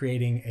start by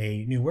creating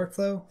a new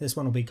workflow. This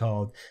one will be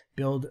called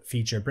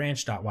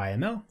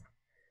buildFeatureBranch.yml.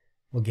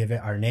 We'll give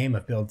it our name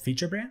of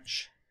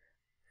buildFeatureBranch.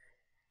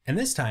 And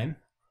this time,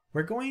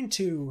 we're going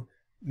to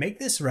make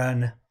this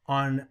run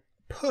on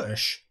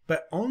push,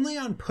 but only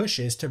on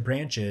pushes to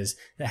branches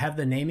that have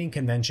the naming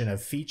convention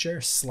of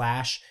feature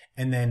 /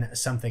 and then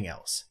something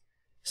else.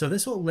 So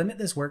this will limit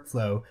this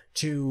workflow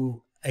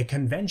to a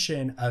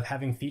convention of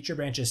having feature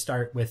branches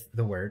start with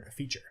the word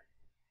feature.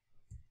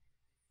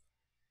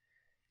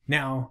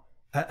 Now,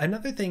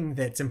 another thing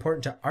that's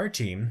important to our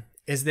team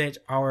is that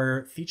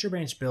our feature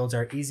branch builds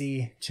are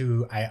easy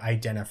to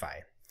identify.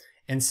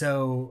 And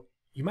so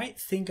you might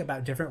think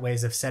about different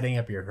ways of setting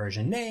up your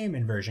version name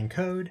and version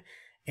code.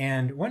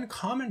 And one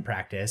common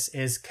practice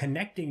is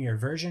connecting your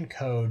version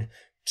code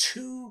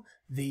to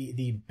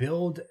the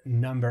build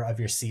number of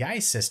your CI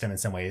system in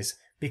some ways,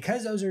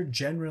 because those are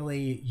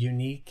generally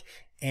unique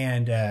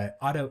and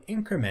auto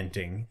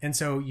incrementing. And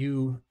so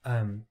you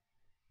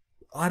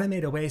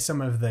automate away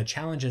some of the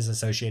challenges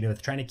associated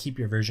with trying to keep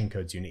your version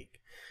codes unique.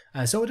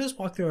 So we'll just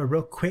walk through a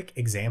real quick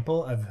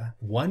example of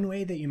one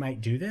way that you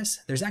might do this.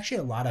 There's actually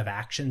a lot of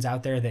actions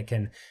out there that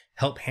can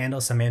help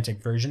handle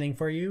semantic versioning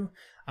for you.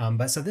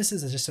 So this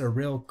is just a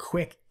real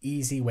quick,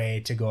 easy way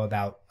to go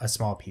about a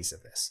small piece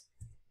of this.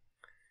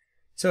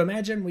 So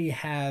imagine we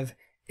have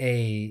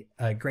a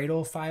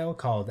Gradle file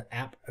called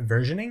app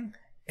versioning.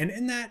 And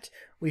in that,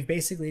 we've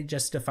basically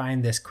just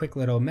defined this quick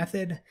little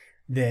method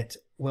that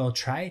will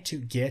try to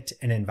get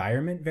an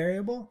environment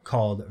variable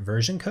called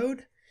version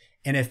code.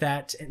 And if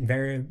that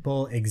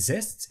variable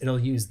exists, it'll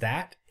use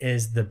that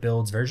as the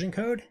build's version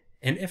code.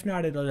 And if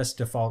not, it'll just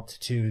default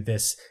to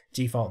this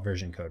default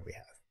version code we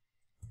have.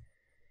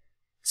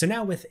 So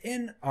now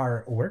within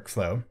our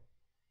workflow,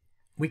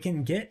 we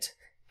can get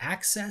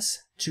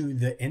access to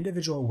the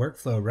individual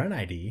workflow run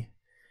ID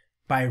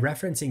by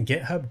referencing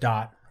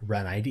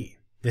github.runid.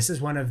 This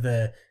is one of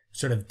the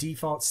sort of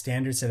default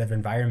standard set of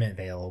environment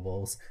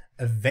variables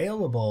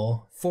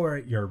available for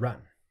your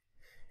run.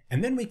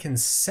 And then we can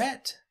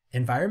set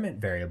environment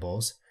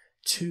variables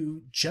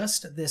to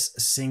just this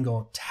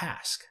single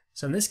task.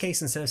 So in this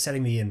case, instead of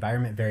setting the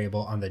environment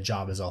variable on the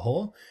job as a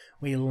whole,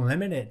 we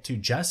limit it to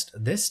just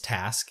this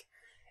task.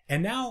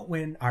 And now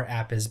when our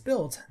app is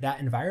built, that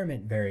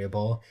environment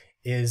variable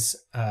is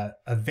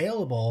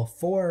available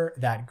for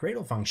that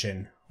Gradle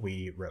function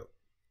we wrote.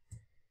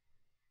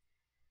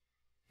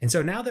 And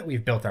so now that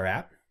we've built our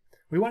app,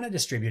 we want to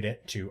distribute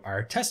it to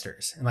our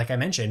testers. And like I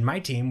mentioned, my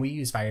team, we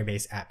use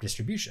Firebase app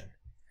distribution.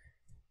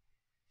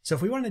 So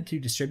if we wanted to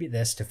distribute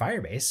this to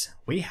Firebase,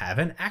 we have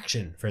an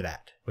action for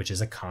that, which is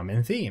a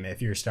common theme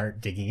if you start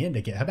digging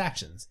into GitHub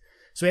Actions.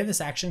 So we have this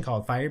action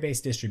called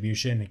Firebase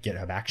distribution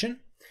GitHub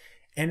action,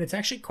 and it's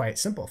actually quite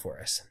simple for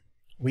us.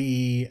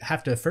 We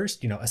have to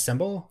first,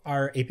 assemble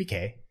our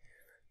APK,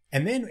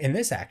 and then in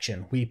this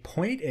action, we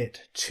point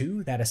it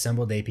to that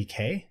assembled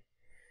APK.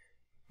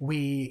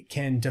 We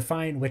can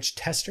define which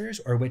testers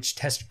or which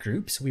test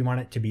groups we want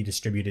it to be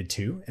distributed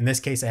to. In this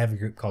case, I have a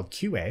group called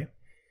QA.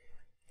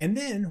 And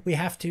then we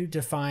have to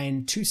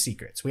define two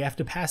secrets. We have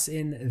to pass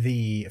in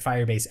the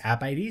Firebase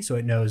app ID so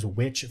it knows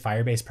which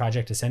Firebase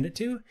project to send it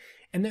to.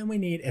 And then we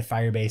need a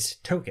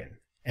Firebase token.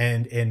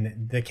 And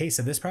in the case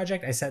of this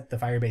project, I set the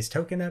Firebase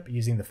token up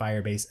using the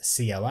Firebase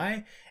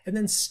CLI and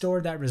then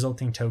stored that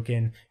resulting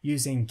token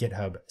using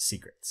GitHub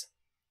secrets.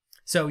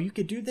 So you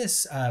could do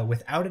this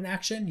without an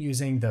action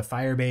using the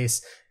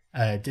Firebase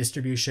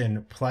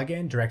distribution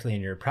plugin directly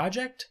in your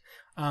project.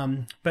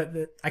 I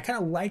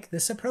kind of like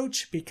this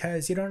approach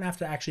because you don't have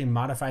to actually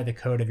modify the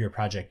code of your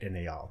project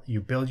in all.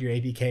 You build your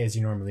APK as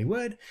you normally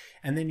would,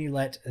 and then you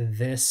let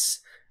this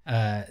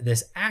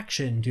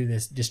action do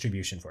this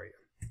distribution for you.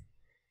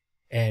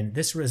 And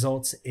this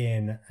results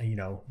in,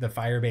 the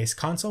Firebase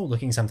console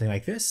looking something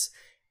like this.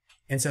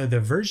 And so the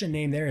version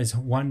name there is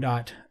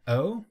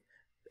 1.0.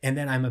 And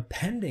then I'm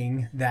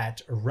appending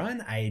that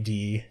run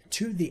ID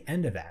to the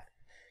end of that.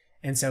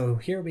 And so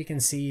here we can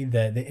see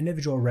the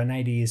individual run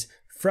IDs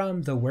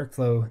from the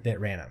workflow that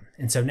ran them.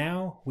 And so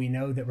now we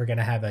know that we're going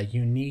to have a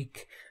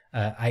unique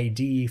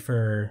ID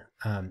for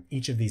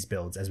each of these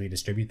builds as we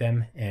distribute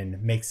them,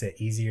 and makes it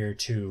easier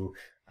to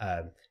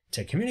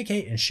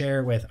communicate and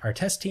share with our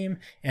test team,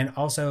 and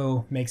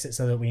also makes it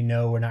so that we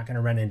know we're not going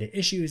to run into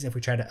issues if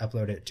we try to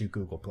upload it to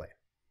Google Play.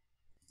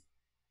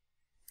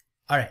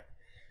 All right,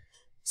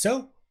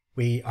 so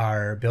we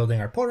are building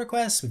our pull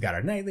requests. We've got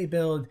our nightly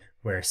build.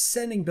 We're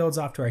sending builds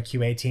off to our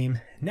QA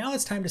team. Now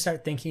it's time to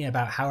start thinking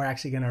about how we're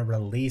actually going to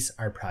release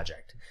our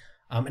project.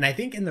 And I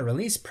think in the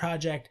release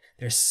project,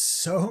 there's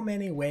so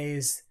many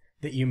ways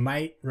that you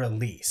might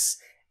release.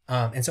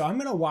 And so I'm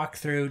going to walk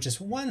through just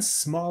one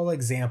small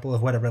example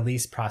of what a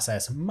release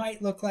process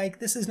might look like.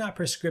 This is not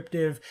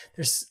prescriptive.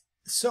 There's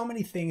so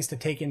many things to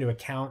take into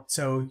account.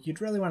 So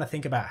you'd really want to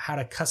think about how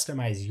to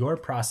customize your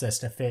process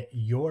to fit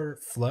your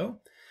flow.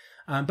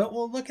 But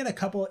we'll look at a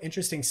couple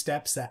interesting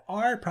steps that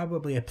are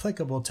probably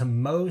applicable to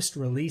most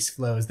release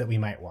flows that we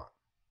might want.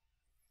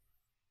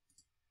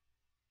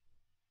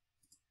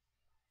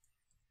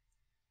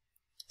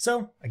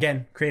 So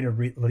again, create a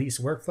release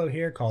workflow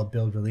here called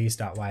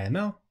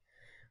build_release.yml.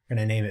 We're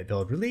going to name it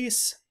build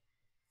release.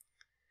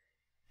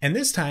 And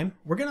this time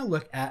we're going to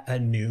look at a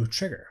new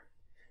trigger.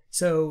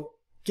 So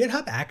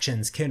GitHub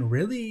Actions can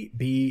really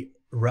be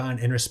run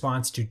in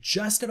response to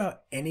just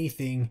about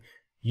anything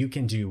you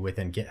can do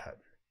within GitHub.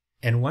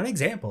 And one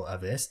example of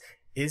this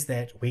is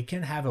that we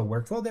can have a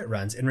workflow that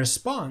runs in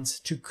response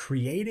to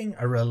creating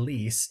a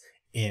release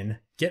in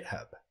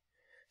GitHub.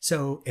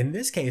 So in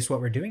this case,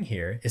 what we're doing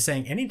here is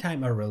saying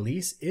anytime a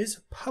release is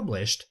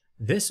published,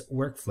 this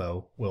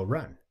workflow will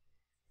run.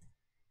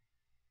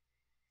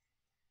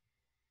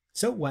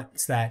 So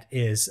once that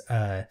is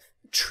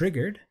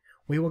triggered,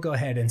 we will go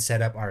ahead and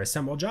set up our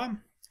assemble job,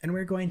 and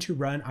we're going to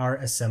run our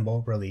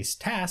assemble release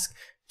task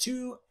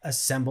to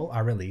assemble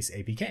our release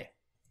APK.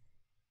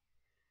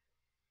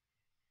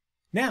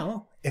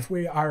 Now, if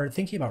we are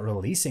thinking about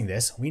releasing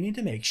this, we need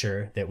to make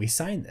sure that we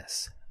sign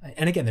this.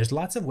 And again, there's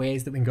lots of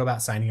ways that we can go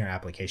about signing our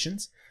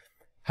applications.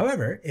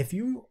 However, if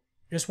you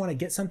just want to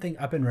get something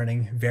up and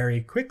running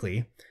very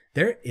quickly,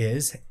 there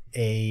is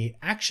an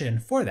action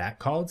for that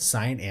called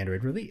sign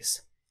Android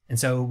release. And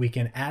so we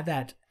can add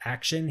that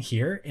action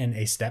here in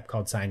a step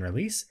called sign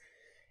release.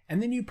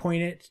 And then you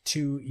point it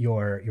to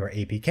your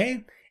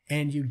APK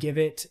and you give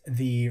it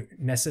the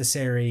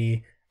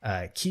necessary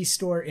key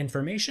store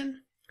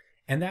information,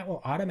 and that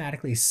will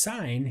automatically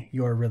sign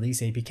your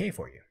release APK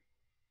for you.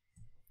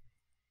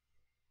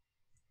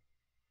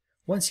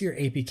 Once your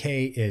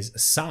APK is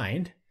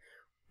signed,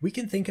 we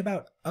can think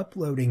about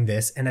uploading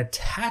this and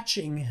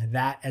attaching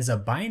that as a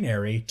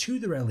binary to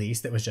the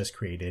release that was just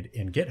created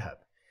in GitHub.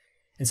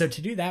 And so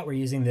to do that, we're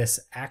using this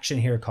action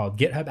here called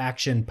GitHub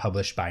Action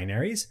Publish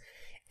Binaries,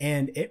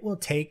 and it will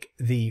take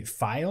the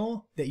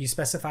file that you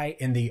specify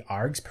in the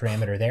args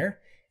parameter there,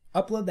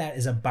 upload that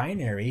as a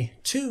binary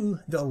to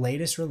the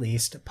latest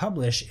release to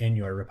publish in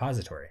your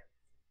repository.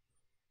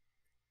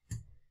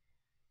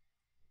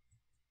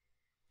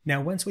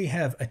 Now, once we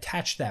have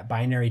attached that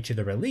binary to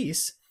the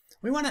release,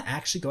 we want to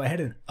actually go ahead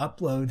and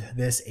upload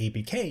this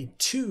APK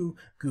to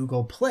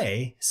Google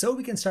Play so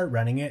we can start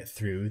running it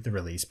through the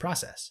release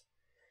process.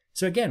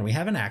 So again, we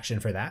have an action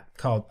for that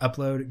called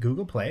upload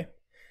Google Play.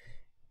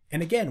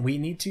 And again, we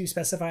need to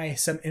specify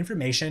some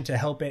information to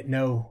help it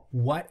know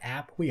what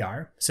app we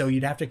are. So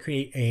you'd have to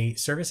create a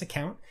service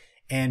account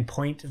and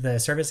point the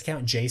service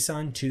account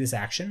JSON to this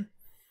action.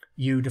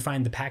 You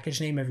define the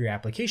package name of your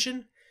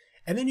application,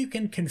 and then you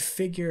can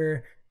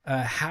configure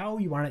how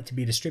you want it to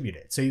be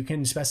distributed. So you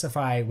can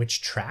specify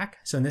which track.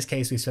 So in this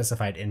case, we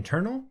specified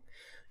internal.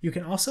 You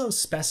can also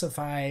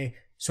specify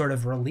sort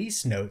of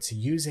release notes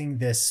using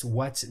this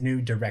what's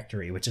new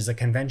directory, which is a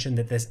convention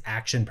that this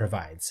action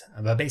provides.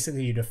 But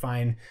basically you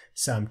define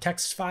some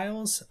text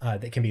files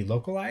that can be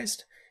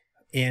localized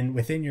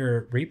within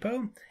your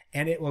repo,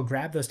 and it will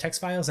grab those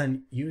text files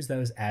and use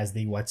those as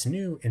the what's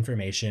new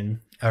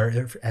information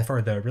or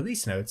for the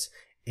release notes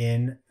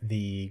in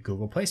the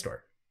Google Play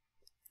Store.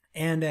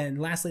 And then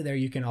lastly there,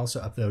 you can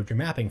also upload your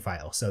mapping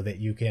file so that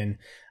you can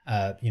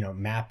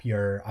map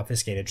your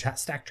obfuscated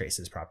stack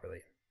traces properly.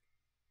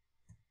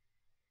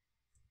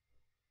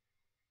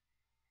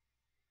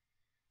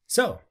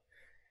 So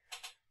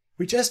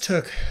we just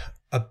took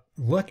a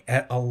look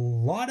at a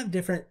lot of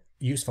different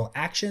useful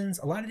actions,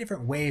 a lot of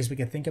different ways we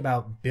can think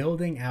about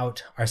building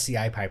out our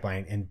CI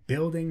pipeline and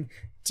building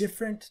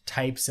different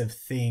types of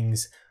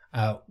things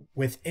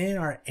within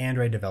our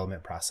Android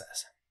development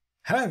process.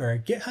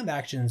 However, GitHub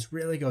Actions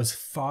really goes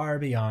far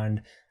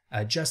beyond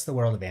just the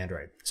world of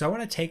Android. So I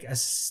want to take a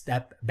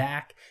step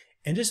back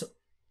and just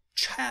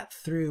chat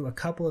through a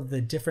couple of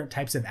the different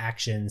types of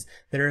actions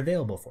that are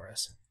available for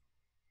us.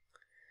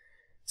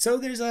 So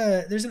there's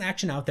an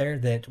action out there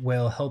that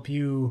will help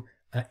you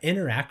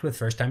interact with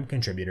first-time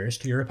contributors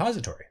to your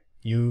repository.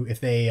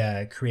 If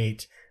they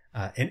create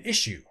an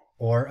issue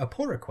or a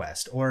pull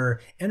request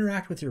or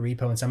interact with your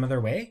repo in some other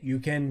way, you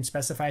can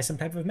specify some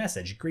type of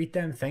message, greet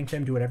them, thank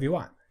them, do whatever you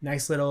want.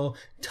 Nice little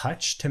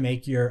touch to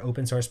make your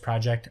open source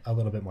project a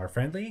little bit more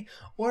friendly,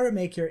 or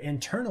make your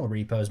internal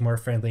repos more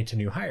friendly to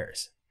new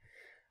hires.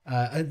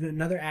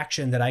 Another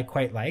action that I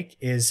quite like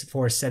is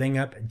for setting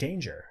up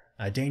Danger.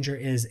 Danger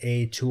is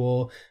a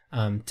tool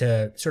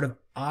to sort of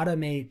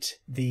automate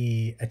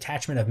the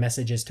attachment of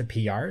messages to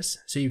PRs.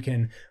 So you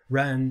can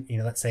run,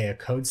 let's say a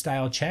code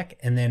style check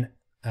and then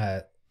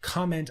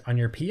comment on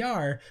your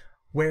PR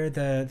where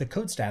the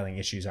code styling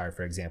issues are,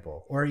 for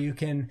example. Or you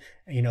can,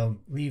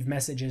 leave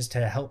messages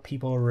to help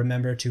people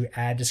remember to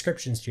add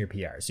descriptions to your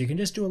PR. So you can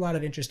just do a lot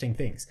of interesting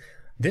things.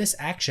 This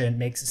action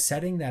makes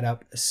setting that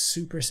up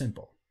super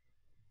simple.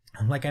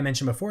 Like I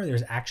mentioned before,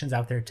 there's actions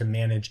out there to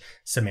manage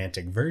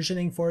semantic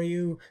versioning for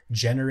you,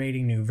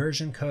 generating new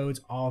version codes,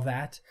 all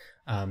that.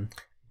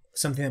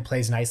 Something that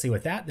plays nicely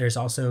with that, there's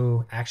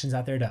also actions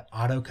out there to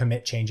auto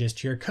commit changes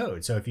to your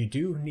code. So if you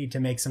do need to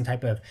make some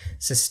type of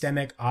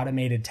systemic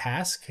automated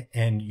task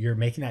and you're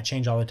making that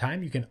change all the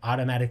time, you can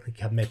automatically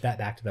commit that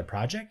back to the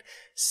project,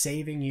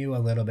 saving you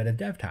a little bit of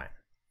dev time.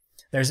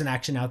 There's an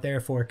action out there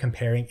for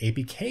comparing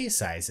APK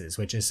sizes,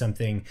 which is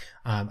something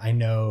I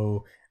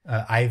know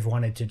I've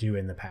wanted to do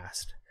in the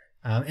past.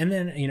 And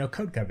then,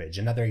 code coverage,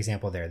 another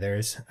example there.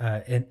 There's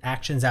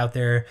actions out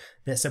there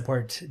that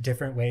support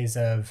different ways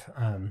of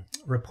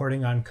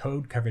reporting on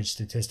code coverage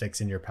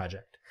statistics in your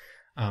project.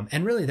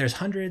 And really, there's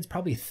hundreds,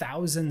 probably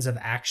thousands of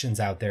actions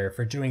out there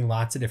for doing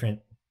lots of different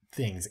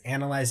things,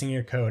 analyzing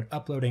your code,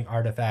 uploading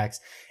artifacts,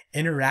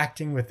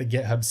 interacting with the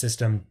GitHub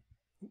system,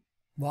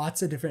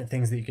 lots of different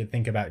things that you could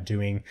think about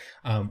doing.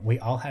 We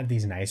all have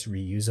these nice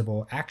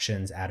reusable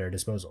actions at our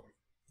disposal.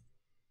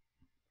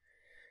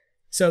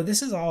 So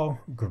this is all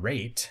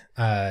great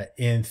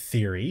in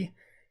theory.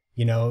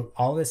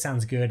 All this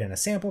sounds good in a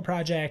sample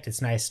project.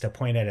 It's nice to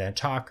point at a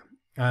talk.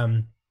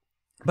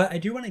 But I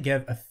do want to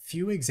give a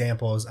few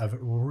examples of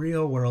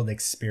real world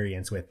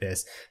experience with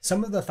this.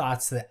 Some of the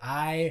thoughts that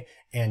I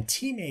and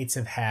teammates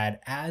have had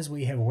as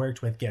we have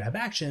worked with GitHub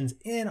Actions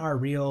in our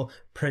real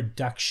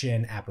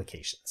production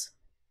applications.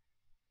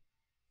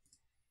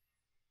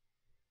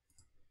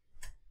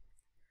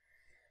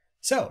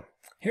 So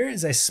here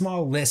is a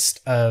small list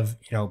of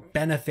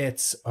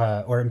benefits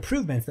or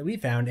improvements that we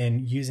found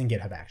in using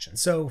GitHub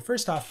Actions. So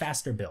first off,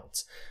 faster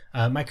builds.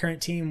 My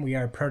current team, we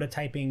are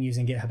prototyping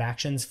using GitHub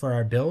Actions for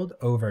our build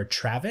over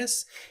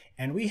Travis,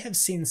 and we have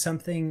seen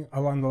something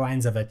along the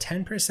lines of a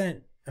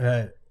 10%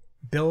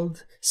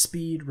 build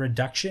speed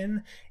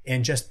reduction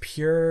in just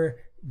pure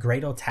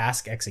Gradle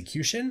task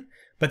execution.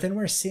 But then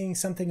we're seeing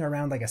something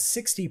around like a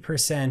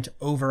 60%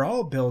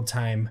 overall build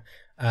time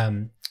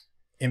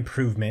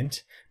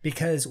improvement,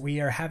 because we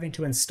are having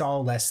to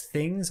install less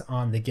things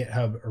on the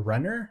GitHub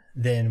runner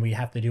than we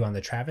have to do on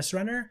the Travis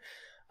runner.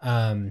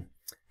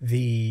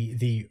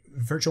 The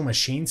virtual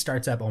machine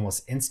starts up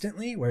almost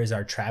instantly, whereas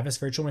our Travis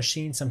virtual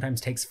machine sometimes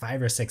takes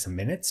 5 or 6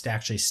 minutes to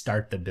actually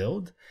start the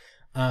build.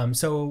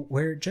 So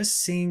we're just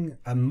seeing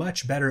a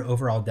much better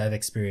overall dev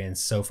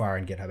experience so far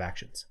in GitHub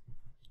Actions.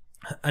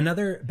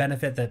 Another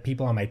benefit that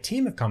people on my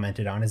team have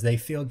commented on is they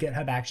feel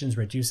GitHub Actions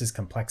reduces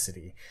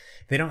complexity.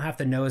 They don't have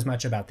to know as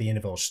much about the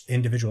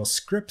individual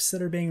scripts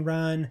that are being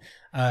run.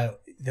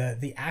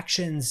 The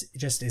actions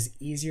just is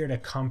easier to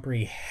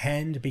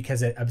comprehend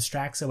because it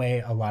abstracts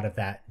away a lot of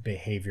that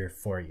behavior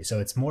for you. So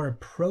it's more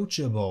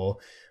approachable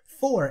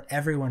for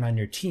everyone on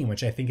your team,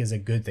 which I think is a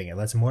good thing. It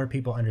lets more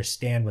people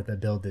understand what the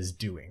build is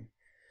doing.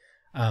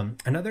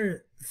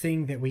 Another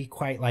thing that we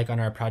quite like on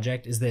our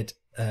project is that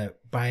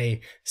by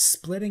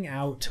splitting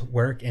out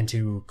work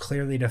into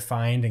clearly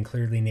defined and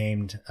clearly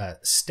named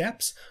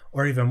steps,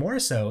 or even more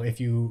so, if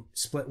you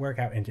split work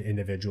out into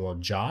individual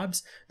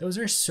jobs, those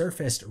are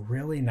surfaced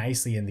really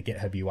nicely in the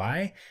GitHub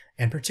UI.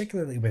 And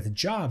particularly with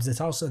jobs, it's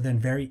also then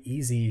very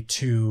easy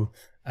to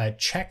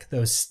check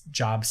those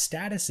job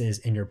statuses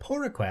in your pull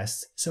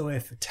requests. So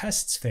if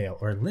tests fail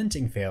or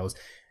linting fails,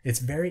 it's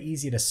very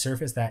easy to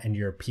surface that in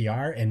your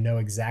PR and know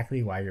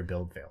exactly why your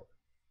build failed.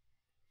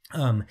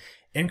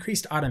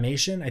 Increased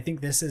automation. I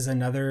think this is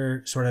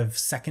another sort of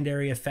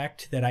secondary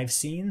effect that I've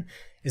seen,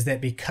 is that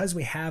because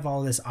we have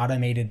all this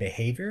automated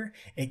behavior,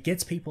 it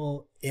gets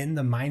people in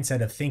the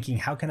mindset of thinking,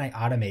 how can I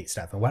automate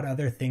stuff and what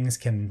other things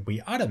can we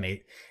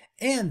automate?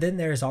 And then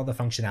there's all the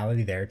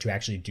functionality there to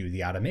actually do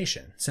the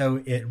automation.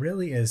 So it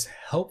really is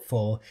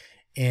helpful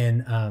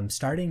in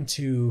starting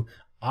to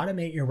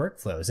automate your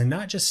workflows, and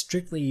not just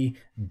strictly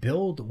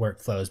build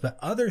workflows, but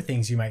other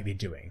things you might be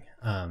doing.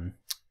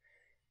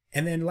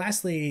 And then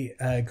lastly,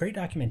 great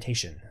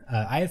documentation.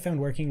 I have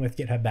found working with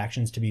GitHub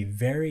Actions to be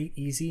very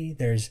easy.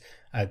 There's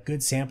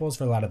good samples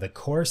for a lot of the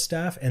core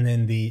stuff. And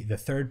then the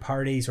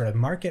third-party sort of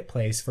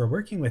marketplace for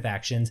working with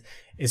Actions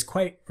is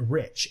quite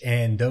rich.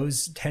 And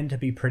those tend to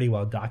be pretty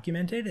well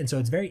documented. And so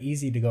it's very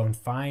easy to go and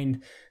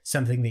find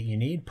something that you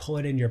need, pull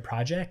it in your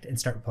project, and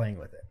start playing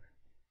with it.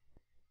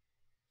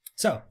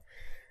 So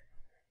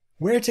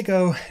where to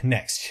go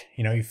next?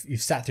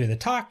 You've sat through the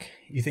talk,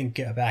 you think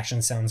GitHub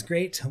Actions sounds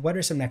great. What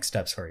are some next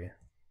steps for you?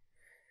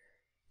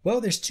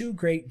 Well, there's 2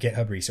 great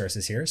GitHub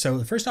resources here. So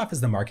the first off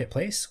is the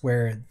marketplace,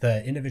 where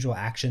the individual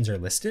actions are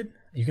listed.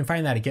 You can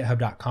find that at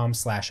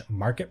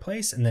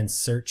github.com/marketplace and then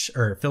search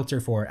or filter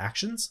for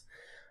actions.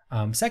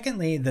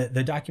 Secondly,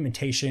 the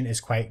documentation is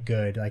quite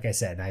good. Like I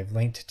said, I've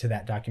linked to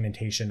that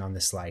documentation on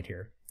this slide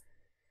here.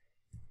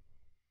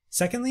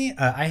 Secondly,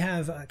 I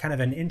have kind of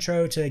an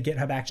intro to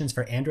GitHub Actions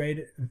for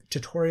Android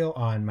tutorial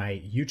on my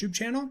YouTube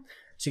channel.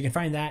 So you can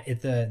find that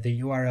at the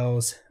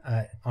URLs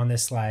on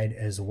this slide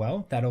as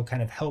well. That'll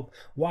kind of help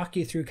walk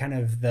you through kind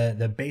of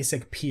the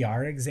basic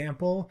PR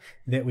example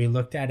that we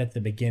looked at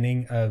the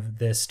beginning of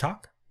this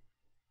talk.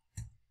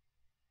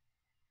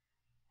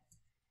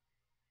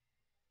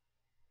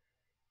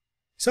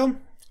 So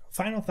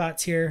final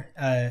thoughts here,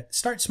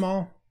 start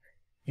small,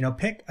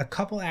 pick a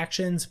couple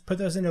actions, put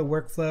those into a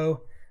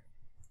workflow,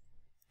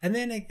 and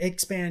then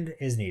expand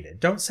as needed.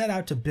 Don't set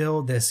out to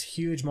build this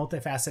huge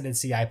multifaceted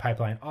CI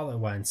pipeline all at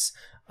once.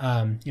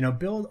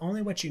 Build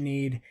only what you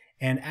need.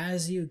 And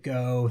as you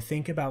go,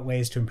 think about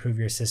ways to improve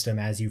your system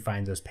as you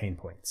find those pain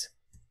points.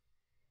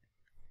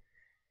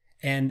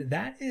 And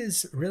that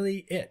is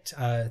really it.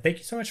 Thank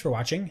you so much for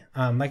watching.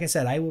 Like I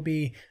said, I will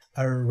be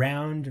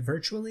around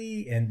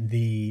virtually in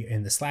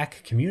the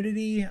Slack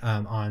community,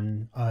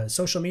 on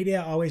social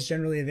media, always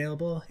generally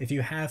available. If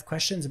you have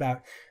questions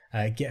about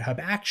GitHub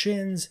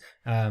Actions,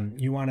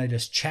 you want to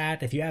just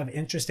chat, if you have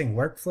interesting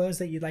workflows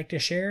that you'd like to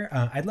share,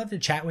 I'd love to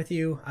chat with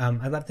you.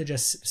 I'd love to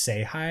just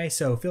say hi.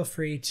 So feel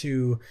free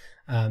to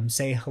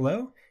say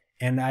hello.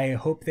 And I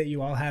hope that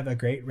you all have a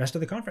great rest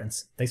of the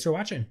conference. Thanks for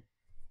watching.